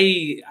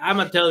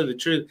gonna tell you the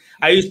truth.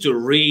 I used to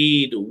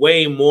read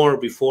way more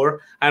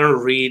before. I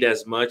don't read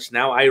as much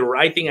now.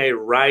 I think I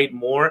write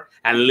more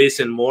and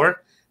listen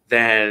more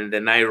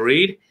than I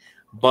read,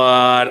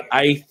 but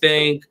I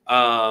think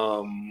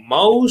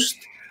most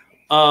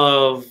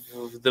of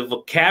the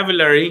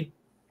vocabulary,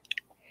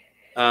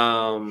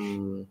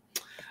 um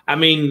I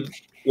mean,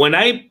 when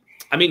I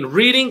mean,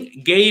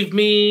 reading gave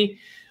me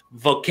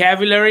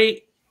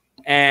vocabulary,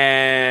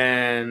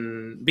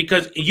 and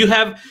because you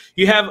have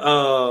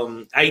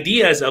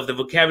ideas of the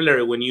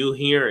vocabulary when you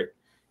hear it,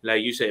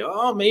 like you say,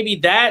 oh, maybe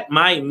that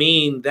might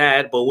mean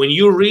that, but when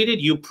you read it,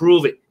 you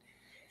prove it.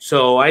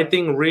 So I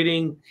think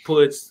reading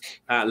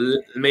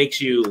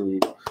makes you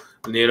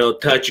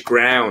touch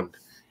ground,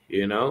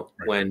 Right.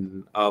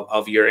 when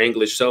of your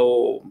English.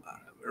 So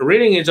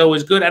reading is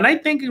always good, and I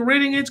think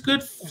reading is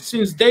good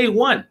since day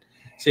one.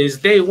 Since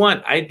day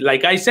one,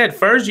 like I said,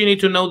 first you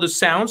need to know the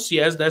sounds.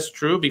 Yes, that's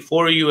true.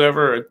 Before you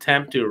ever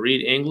attempt to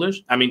read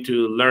English, I mean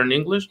to learn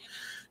English,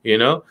 you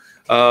know,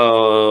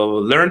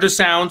 learn the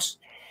sounds.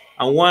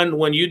 And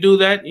when you do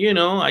that,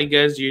 I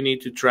guess you need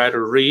to try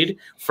to read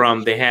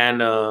from the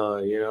hand,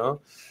 of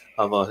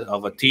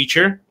a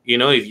teacher.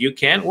 If you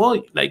can,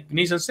 well, like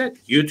Nissan said,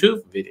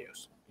 YouTube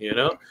videos.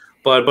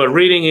 But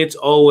reading is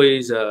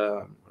always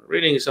a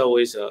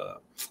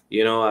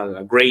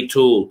great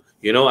tool.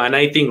 And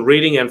I think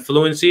reading and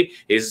fluency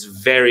is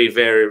very,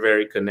 very,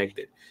 very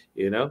connected.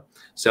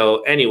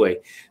 So anyway,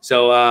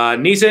 so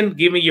Nissan,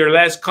 give me your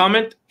last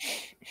comment.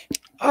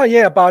 Oh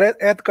yeah, about it,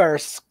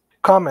 Edgar's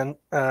comment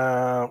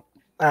and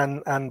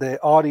the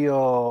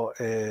audio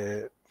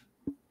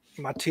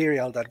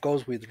material that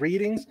goes with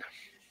readings.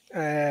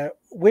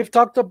 We've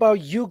talked about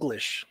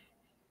Youglish.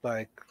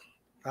 Like,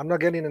 I'm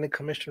not getting any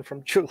commission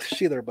from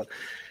Youglish either, but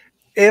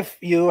if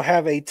you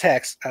have a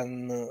text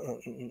and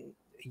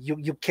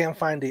you can't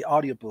find the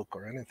audiobook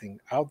or anything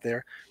out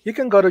there, you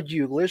can go to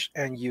Youglish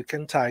and you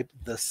can type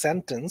the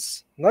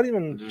sentence, not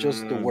even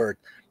just the word,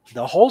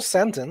 the whole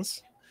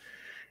sentence,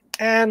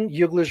 and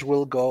Youglish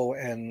will go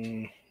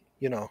and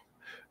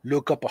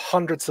look up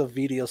hundreds of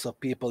videos of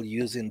people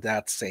using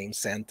that same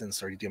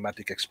sentence or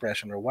idiomatic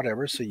expression or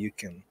whatever, so you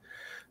can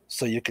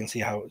see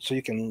how, so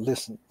you can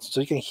listen,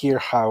 so you can hear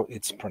how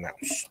it's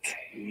pronounced.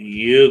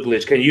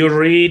 Euclid. Can you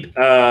read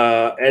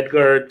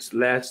Edgar's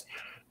last?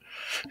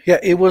 Yeah,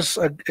 it was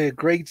a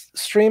great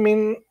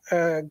streaming.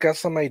 Got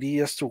some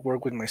ideas to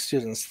work with my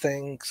students.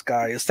 Thanks,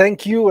 guys.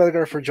 Thank you,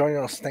 Edgar, for joining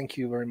us. Thank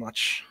you very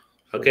much.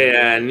 Okay,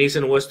 and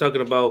Nissan was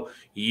talking about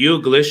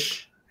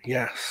Youglish.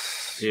 Yes.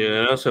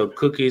 So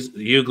cookies.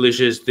 Youglish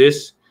is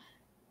this.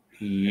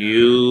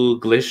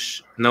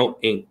 Youglish. No,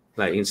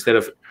 like instead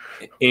of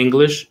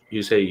English,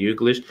 you say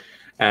Youglish.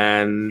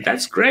 And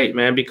that's great,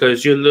 man,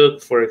 because you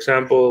look, for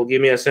example,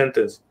 give me a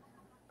sentence.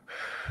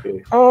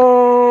 Okay.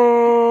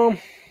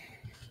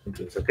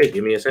 Okay,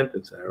 give me a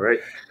sentence. All right.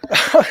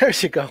 There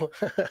you go.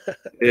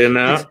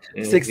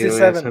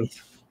 67.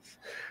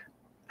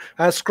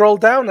 Scroll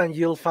down and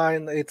you'll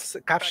find it's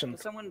captioned.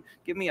 Can someone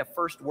give me a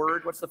first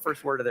word? What's the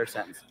first word of their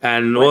sentence?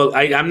 And well,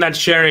 I'm not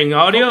sharing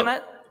audio,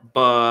 Coconut?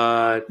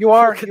 but you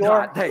are.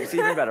 Thanks,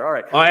 even better. All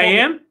right. Oh, I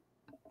am.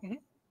 Mm-hmm.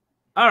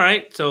 All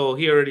right. So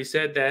he already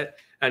said that.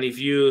 And if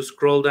you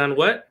scroll down,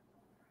 what?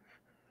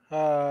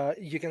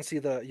 You can see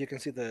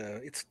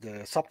it's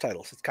the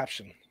subtitles. It's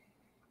captioned.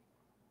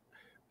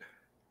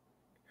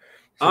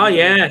 So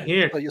yeah,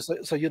 here.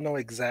 So you know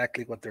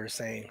exactly what they're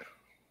saying.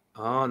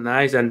 Oh,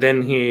 nice. And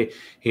then here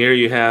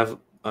you have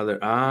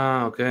other.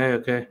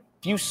 Okay.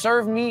 If you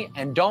serve me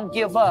and don't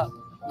give up,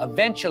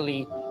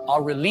 eventually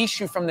I'll release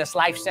you from this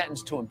life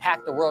sentence to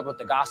impact the world with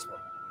the gospel.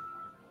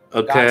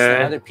 Okay. God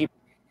sent other people.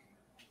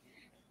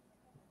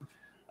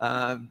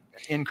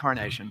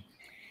 Incarnation.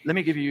 Let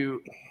me give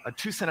you a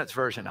 2-sentence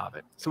version of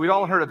it. So we've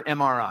all heard of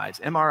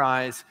MRIs.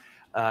 MRIs.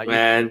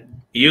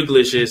 Man,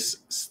 Youglish is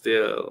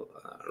still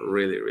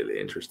really, really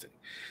interesting.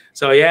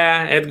 So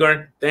yeah,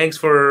 Edgar, thanks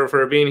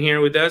for being here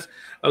with us.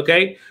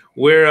 Okay,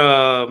 we're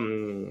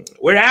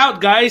out,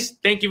 guys.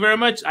 Thank you very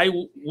much.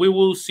 We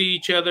will see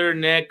each other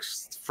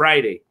next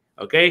Friday.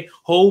 Okay.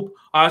 Hope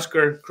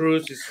Oscar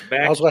Cruz is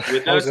back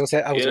with us.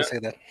 I was gonna say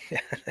that.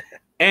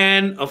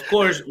 And of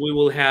course, we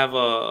will have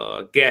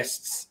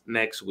guests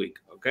next week.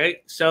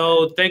 Okay.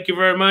 So thank you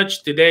very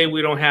much. Today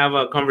we don't have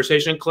a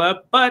conversation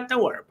club, but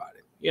don't worry about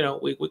it.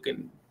 We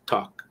can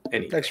talk.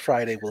 Anyway. Next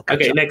Friday we'll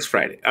catch up. Next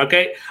Friday.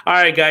 Okay. All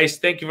right, guys.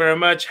 Thank you very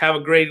much. Have a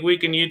great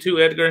weekend. You too,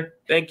 Edgar.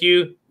 Thank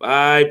you.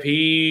 Bye.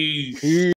 Peace.